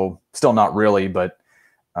still not really. But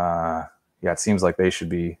yeah, it seems like they should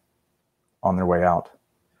be on their way out.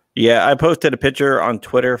 Yeah, I posted a picture on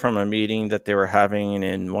Twitter from a meeting that they were having,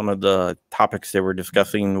 and one of the topics they were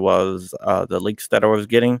discussing was the leaks that I was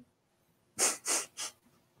getting.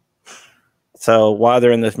 So while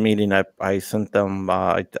they're in this meeting, I sent them,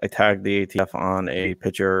 I tagged the ATF on a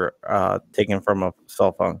picture taken from a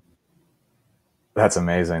cell phone. That's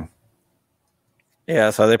amazing. Yeah,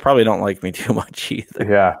 so they probably don't like me too much either.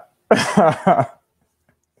 Yeah.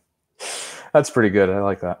 That's pretty good. I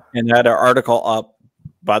like that. And I had an article up.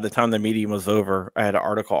 By the time the meeting was over, I had an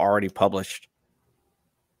article already published.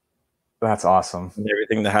 That's awesome. And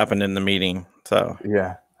everything that happened in the meeting. So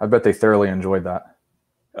yeah, I bet they thoroughly enjoyed that.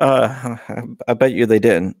 I bet you they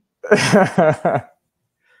didn't.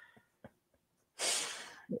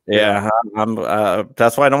 Yeah, I'm.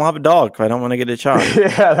 That's why I don't have a dog. I don't want to get a shot.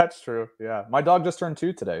 Yeah, that's true. Yeah, my dog just turned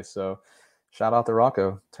 2 today, so shout out to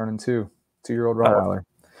Rocco, turning 2, 2-year-old Rottweiler.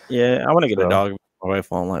 Yeah, I want to get a dog. My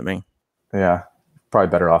wife won't let me. Yeah. Probably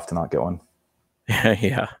better off to not get one.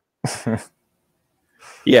 Yeah.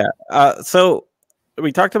 Yeah. So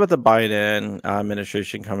we talked about the Biden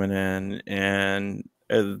administration coming in and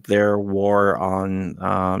their war on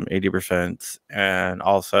 80% and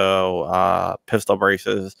also pistol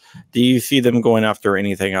braces. Do you see them going after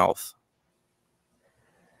anything else?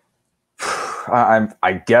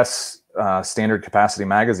 I guess standard capacity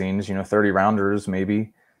magazines, 30 rounders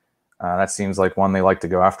maybe. That seems like one they like to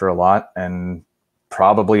go after a lot, and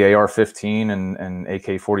probably AR-15 and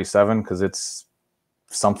AK-47 because it's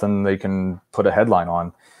something they can put a headline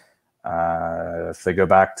on. If they go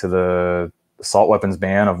back to the assault weapons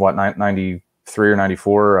ban of 93 or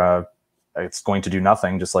 94, it's going to do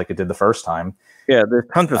nothing, just like it did the first time. Yeah, there's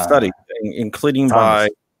tons of studies, including by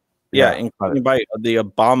the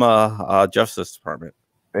Obama Justice Department.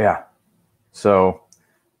 Yeah, so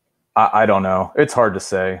I don't know. It's hard to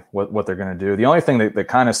say what they're going to do. The only thing that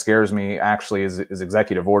kind of scares me actually is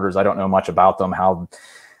executive orders. I don't know much about them,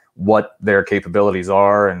 what their capabilities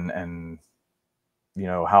are, and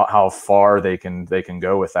how far they can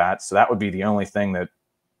go with that. So that would be the only thing that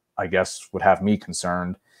I guess would have me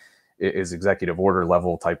concerned is executive order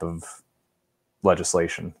level type of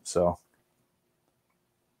legislation. So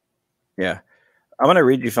yeah, I want to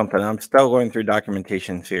read you something. I'm still going through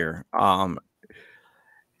documentations here.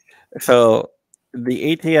 So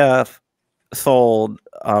the ATF sold,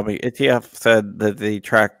 ATF said that they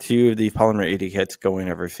tracked 2 of these polymer 80 kits going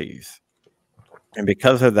overseas. And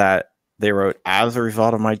because of that, they wrote, as a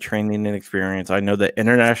result of my training and experience, I know that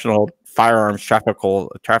international firearms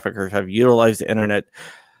traffickers have utilized the internet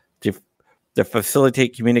to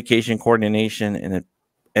facilitate communication, coordination,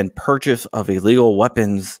 and purchase of illegal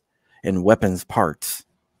weapons and weapons parts.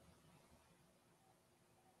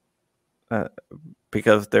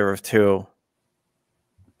 Because there were 2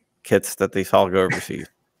 kits that they saw go overseas.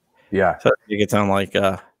 Yeah. So you could sound like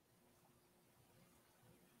did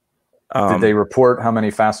they report how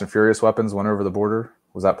many Fast and Furious weapons went over the border?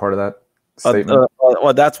 Was that part of that statement.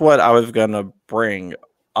 Well, that's what I was gonna bring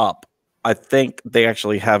up. I think they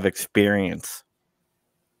actually have experience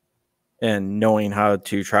in knowing how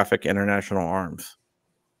to traffic international arms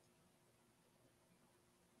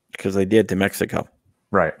because they did to Mexico.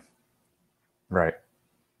 Right.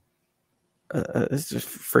 It's just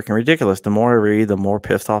freaking ridiculous. The more I read, the more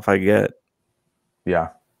pissed off I get. Yeah.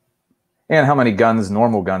 And how many guns,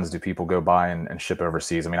 normal guns, do people go buy and ship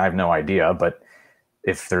overseas? I mean, I have no idea, but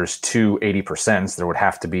if there's 80%, there would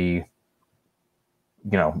have to be,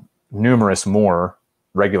 numerous more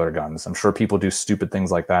regular guns. I'm sure people do stupid things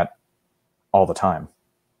like that all the time.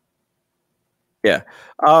 Yeah.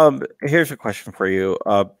 Here's a question for you.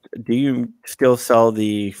 Do you still sell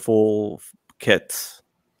the full kits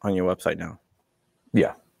on your website now?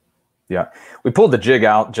 Yeah. We pulled the jig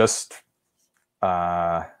out just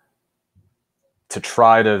to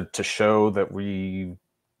try to show that we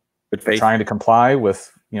Good faith. trying to comply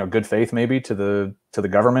with, good faith maybe to the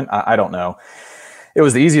government. I don't know. It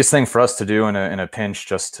was the easiest thing for us to do in a pinch,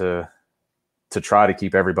 just to try to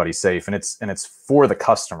keep everybody safe. And it's for the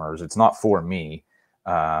customers. It's not for me.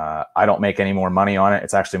 I don't make any more money on it.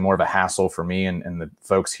 It's actually more of a hassle for me and the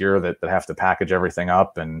folks here that have to package everything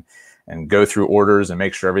up and go through orders and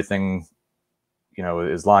make sure everything,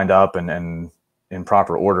 is lined up and in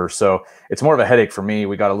proper order. So it's more of a headache for me.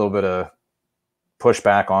 We got a little bit of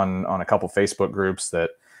pushback on a couple Facebook groups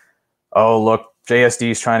that, oh, look, JSD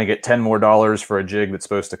is trying to get $10 more for a jig that's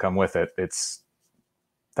supposed to come with it. That's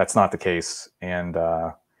not the case. And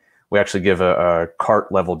we actually give a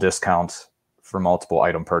cart level discount for multiple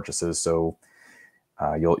item purchases. So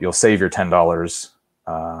you'll save your $10,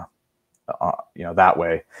 that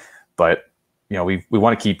way. But, we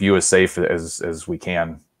want to keep you as safe as we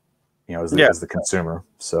can, as the consumer.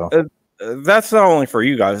 So that's not only for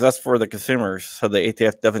you guys, that's for the consumers. So the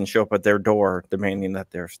ATF doesn't show up at their door demanding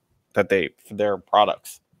that their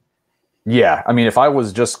products. Yeah. I mean, if I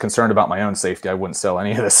was just concerned about my own safety, I wouldn't sell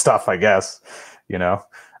any of this stuff, I guess,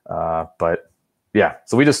 but yeah,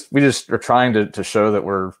 so we just are trying to show that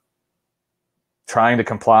we're trying to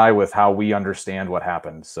comply with how we understand what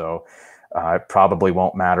happened. So it probably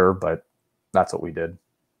won't matter, but that's what we did.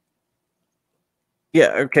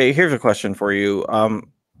 Yeah. Okay. Here's a question for you.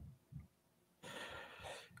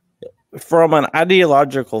 From an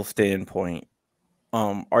ideological standpoint,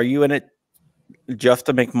 are you in it just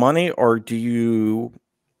to make money, or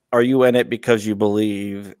are you in it because you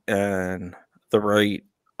believe in the right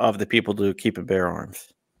of the people to keep and bear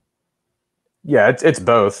arms? Yeah, it's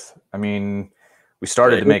both. I mean, we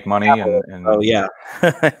started to make money and oh yeah.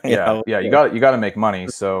 yeah, you got to make money.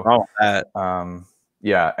 So that.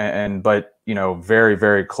 Yeah, but very,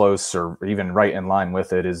 very close or even right in line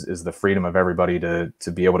with it is the freedom of everybody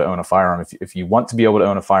to be able to own a firearm. If you want to be able to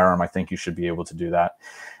own a firearm, I think you should be able to do that.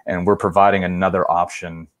 And we're providing another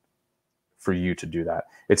option for you to do that.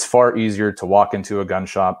 It's far easier to walk into a gun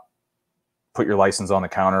shop, put your license on the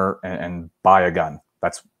counter and buy a gun.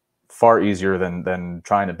 That's far easier than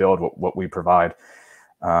trying to build what we provide.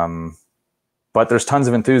 But there's tons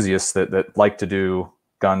of enthusiasts that like to do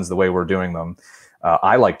guns the way we're doing them.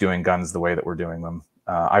 I like doing guns the way that we're doing them.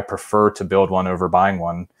 I prefer to build one over buying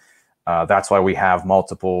one. That's why we have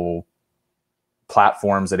multiple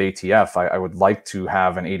platforms at ATF. I would like to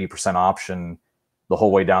have an 80% option the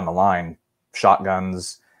whole way down the line.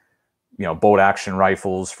 Shotguns, bolt action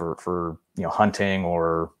rifles for hunting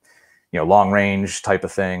or long range type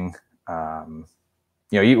of thing.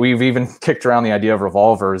 We've even kicked around the idea of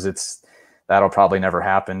revolvers. That'll probably never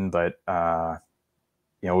happen, but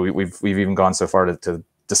we've even gone so far to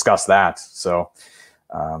discuss that. So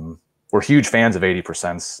we're huge fans of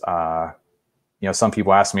 80%. Some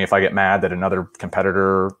people ask me if I get mad that another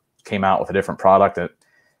competitor came out with a different product.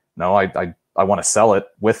 No, I want to sell it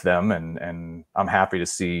with them, and I'm happy to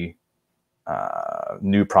see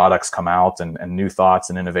new products come out and new thoughts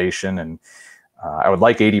and innovation. And I would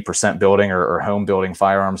like 80% building or home building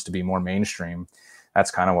firearms to be more mainstream.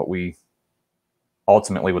 That's kind of what we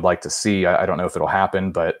ultimately would like to see. I don't know if it'll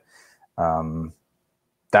happen, but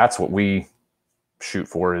that's what we shoot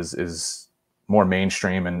for is more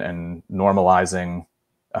mainstream and normalizing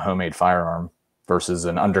a homemade firearm versus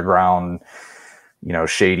an underground,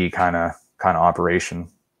 shady kind of operation.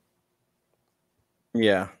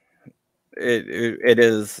 Yeah, it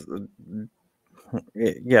is.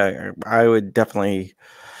 Yeah, I would definitely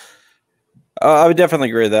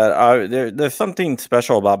agree with that. There's something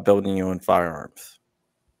special about building your own firearms.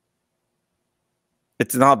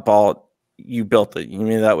 It's not bought; you built it. You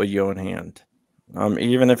made that with your own hand.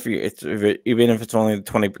 Even if it's only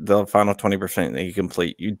the final 20% that you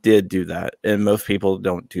complete, you did do that, and most people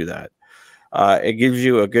don't do that. It gives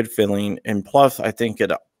you a good feeling, and plus, I think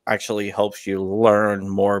it actually helps you learn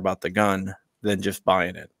more about the gun than just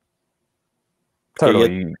buying it.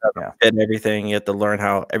 Totally. Yeah. And everything, you have to learn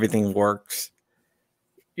how everything works.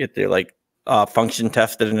 You have to like function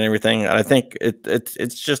test it and everything. And I think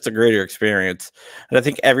it's just a greater experience, and I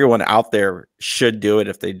think everyone out there should do it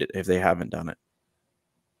if they haven't done it.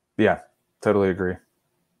 Yeah, totally agree.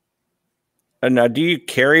 And now, do you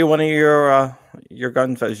carry one of your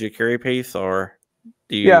guns as your carry piece, or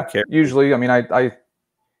do you? Carry usually. I mean, I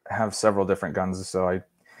have several different guns, so I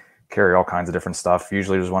carry all kinds of different stuff.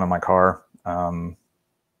 Usually, there's one in my car.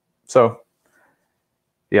 So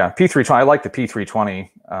yeah, P320. I like the P320.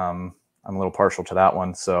 I'm a little partial to that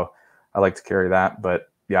one, so I like to carry that.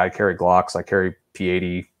 But yeah, I carry Glocks. I carry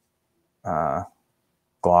P80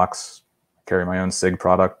 Glocks. I carry my own SIG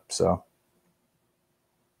product. So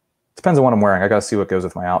depends on what I'm wearing. I got to see what goes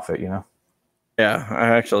with my outfit, you know? Yeah, I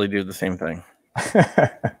actually do the same thing.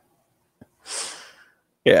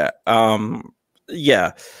 Yeah.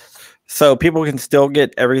 Yeah. So people can still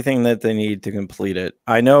get everything that they need to complete it.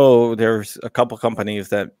 I know there's a couple companies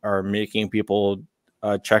that are making people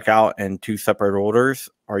check out in 2 separate orders.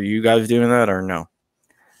 Are you guys doing that or no?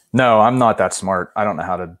 No, I'm not that smart. I don't know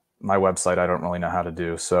how to, my website, I don't really know how to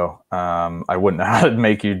do. So I wouldn't know how to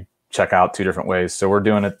make you check out 2 different ways. So we're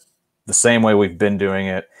doing it the same way we've been doing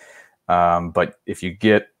it. But if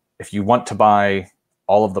you want to buy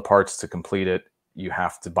all of the parts to complete it, you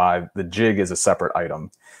have to buy, the jig is a separate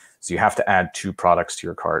item. So you have to add 2 products to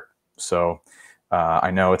your cart. So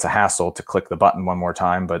I know it's a hassle to click the button one more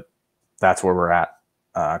time, but that's where we're at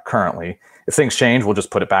currently. If things change, we'll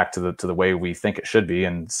just put it back to the way we think it should be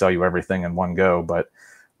and sell you everything in one go. But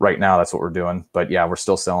right now, that's what we're doing. But yeah, we're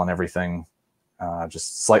still selling everything,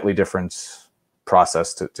 just slightly different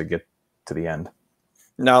process to get to the end.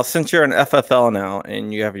 Now, since you're an FFL now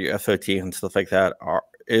and you have your SOT and stuff like that,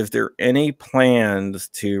 is there any plans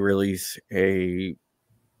to release a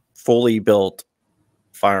fully built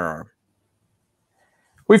firearm?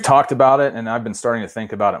 We've talked about it, and I've been starting to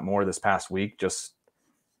think about it more this past week, just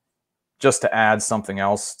to add something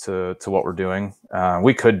else to what we're doing.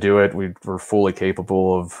 We could do it. We're fully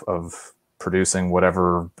capable of producing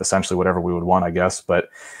essentially whatever we would want, I guess. But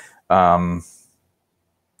I'm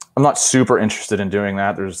not super interested in doing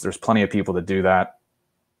that. There's plenty of people that do that,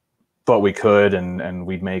 but we could, and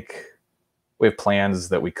we have plans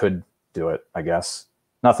that we could do it, I guess.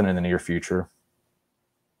 Nothing in the near future.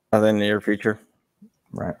 Nothing in the near future.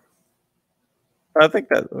 Right. I think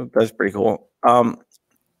that's pretty cool.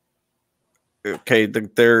 Okay,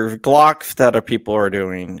 there's Glocks that people are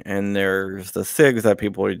doing, and there's the SIGs that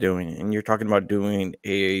people are doing, and you're talking about doing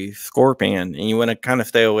a Scorpion, and you want to kind of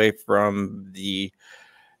stay away from the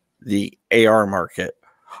AR market.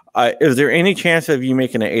 Is there any chance of you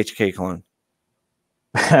making an HK clone?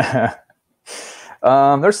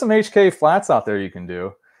 There's some HK flats out there you can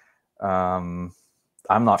do. I'm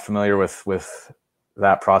not familiar with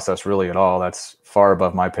that process really at all. That's far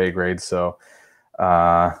above my pay grade. So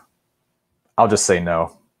I'll just say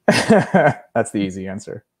no. That's the easy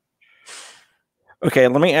answer. Okay,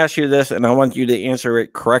 let me ask you this, and I want you to answer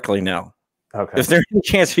it correctly now. Okay. Is there any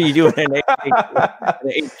chance of you doing an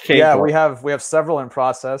HK? Yeah, we have several in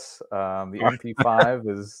process. The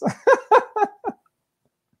MP5 is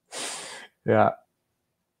yeah.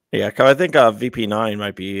 Yeah, because I think VP9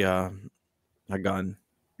 might be a gun.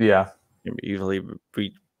 Yeah. Easily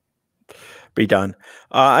be done.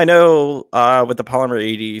 I know with the Polymer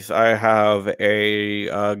 80s, I have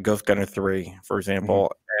a Ghost Gunner 3, for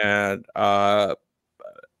example, and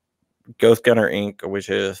Ghost Gunner Inc., which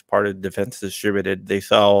is part of Defense Distributed, they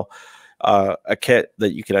sell a kit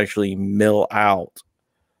that you can actually mill out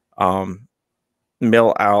the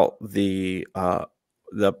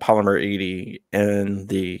Polymer 80 and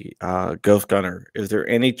the Ghost Gunner. Is there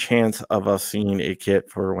any chance of us seeing a kit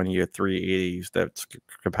for one of your 380s that's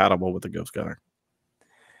compatible with the Ghost Gunner?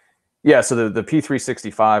 Yeah, so the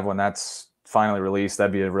P365, when that's finally released,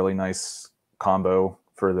 that'd be a really nice combo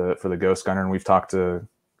for the Ghost Gunner, and we've talked to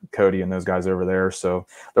Cody and those guys over there, so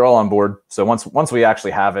they're all on board. So once we actually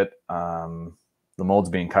have it, the mold's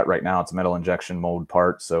being cut right now. It's a metal injection mold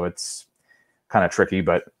part, so it's kind of tricky,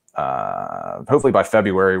 but hopefully by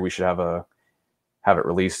February we should have it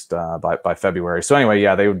released by February. So anyway,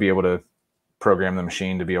 yeah, they would be able to program the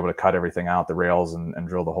machine to be able to cut everything out, the rails and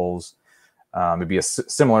drill the holes. It'd be a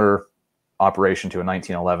similar operation to a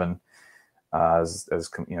 1911 as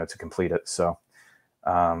you know, to complete it. So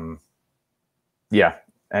yeah,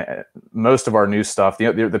 most of our new stuff, the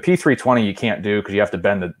P320 you can't do because you have to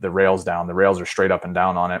bend the rails down. The rails are straight up and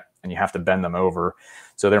down on it, and you have to bend them over.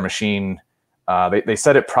 So their machine They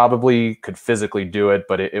said it probably could physically do it,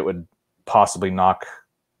 but it would possibly knock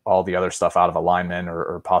all the other stuff out of alignment,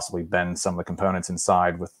 or possibly bend some of the components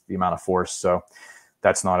inside with the amount of force. So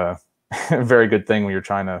that's not a very good thing when you're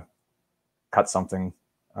trying to cut something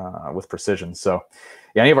with precision. So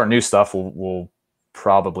yeah, any of our new stuff will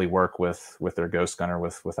probably work with their Ghost Gunner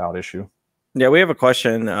without issue. Yeah, we have a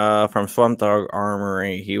question from Swamp Dog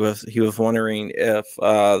Armory. He was wondering if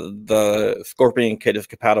the Scorpion kit is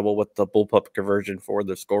compatible with the bullpup conversion for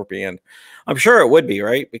the Scorpion. I'm sure it would be,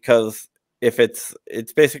 right? Because if it's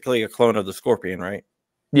basically a clone of the Scorpion, right?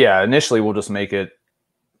 Yeah, initially we'll just make it,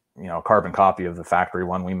 a carbon copy of the factory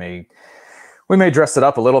one. We may dress it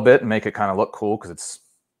up a little bit and make it kind of look cool, because it's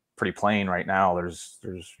pretty plain right now. There's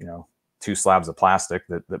 2 slabs of plastic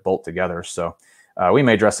that bolt together. So we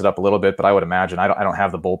may dress it up a little bit, but I would imagine, I don't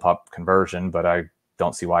have the bullpup conversion, but I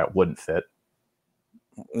don't see why it wouldn't fit.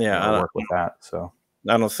 Yeah, I work with that. So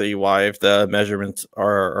I don't see why, if the measurements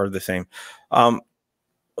are the same.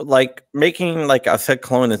 Like making like a set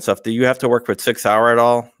clone and stuff, do you have to work with 6 Hour at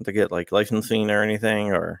all to get like licensing or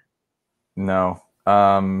anything, or no?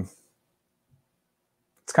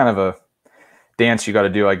 It's kind of a dance you got to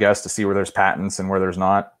do, I guess, to see where there's patents and where there's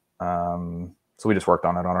not. So we just worked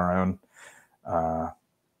on it on our own.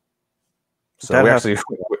 So we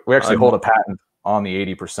actually hold a patent on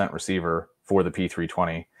the 80% receiver for the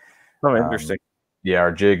P320. Oh, interesting. Yeah,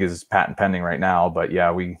 our jig is patent pending right now, but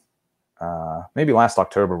yeah, we maybe last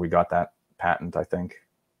October we got that patent, I think.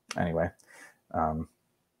 Anyway,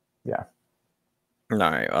 yeah. All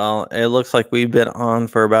right. Well, it looks like we've been on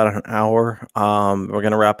for about an hour. We're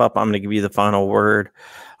going to wrap up. I'm going to give you the final word.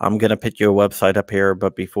 I'm going to put your website up here,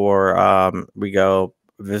 but before we go,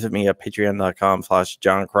 visit me at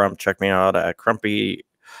patreon.com/John Crump. Check me out at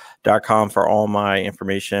crumpy.com for all my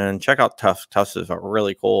information. Check out Tusk. Tusk is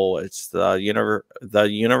really cool. It's the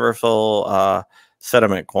universal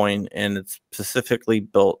sediment coin, and it's specifically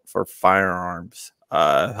built for firearms.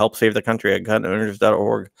 Help save the country at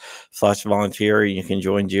gunowners.org/volunteer. You can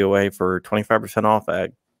join GOA for 25% off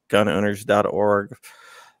at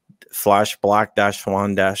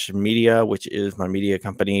gunowners.org/black-swan-media, which is my media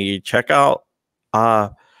company.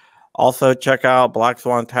 Also check out Black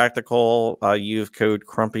Swan Tactical. Use code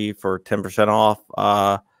Crumpy for 10% off.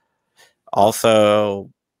 Also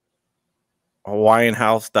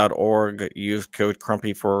HawaiianHouse.org. Use code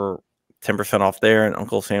Crumpy for 10% off there. And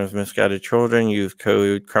Uncle Sam's Misguided Children, use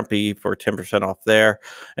code Crumpy for 10% off there.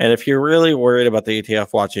 And if you're really worried about the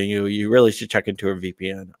ATF watching you, you really should check into a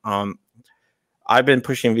VPN. I've been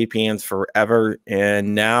pushing VPNs forever,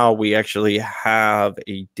 and now we actually have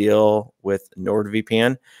a deal with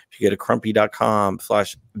NordVPN. If you go to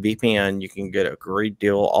crumpy.com/VPN, you can get a great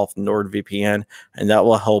deal off NordVPN, and that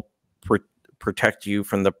will help protect you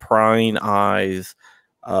from the prying eyes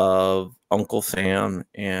of Uncle Sam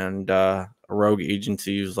and rogue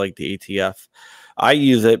agencies like the ATF. I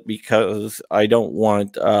use it because I don't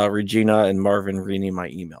want Regina and Marvin reading my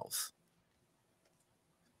emails.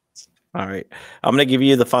 All right. I'm going to give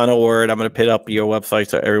you the final word. I'm going to put up your website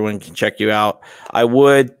so everyone can check you out. I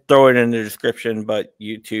would throw it in the description, but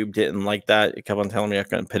YouTube didn't like that. It kept on telling me I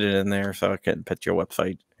couldn't put it in there, so I couldn't put your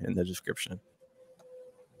website in the description.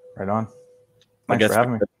 Right on. Thanks for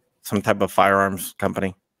having me. Some type of firearms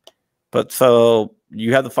company. But so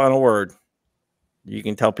you have the final word. You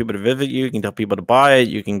can tell people to visit you. You can tell people to buy it.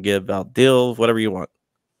 You can give out deals, whatever you want.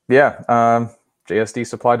 Yeah.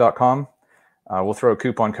 JSDsupply.com. We'll throw a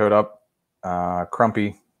coupon code up.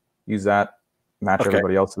 Crumpy. Use that. Match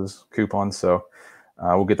everybody else's coupons. So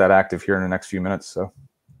we'll get that active here in the next few minutes. So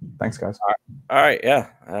thanks, guys. All right. Yeah.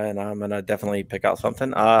 And I'm going to definitely pick out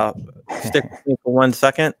something. Stick with me for 1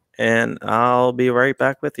 second, and I'll be right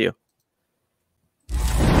back with you.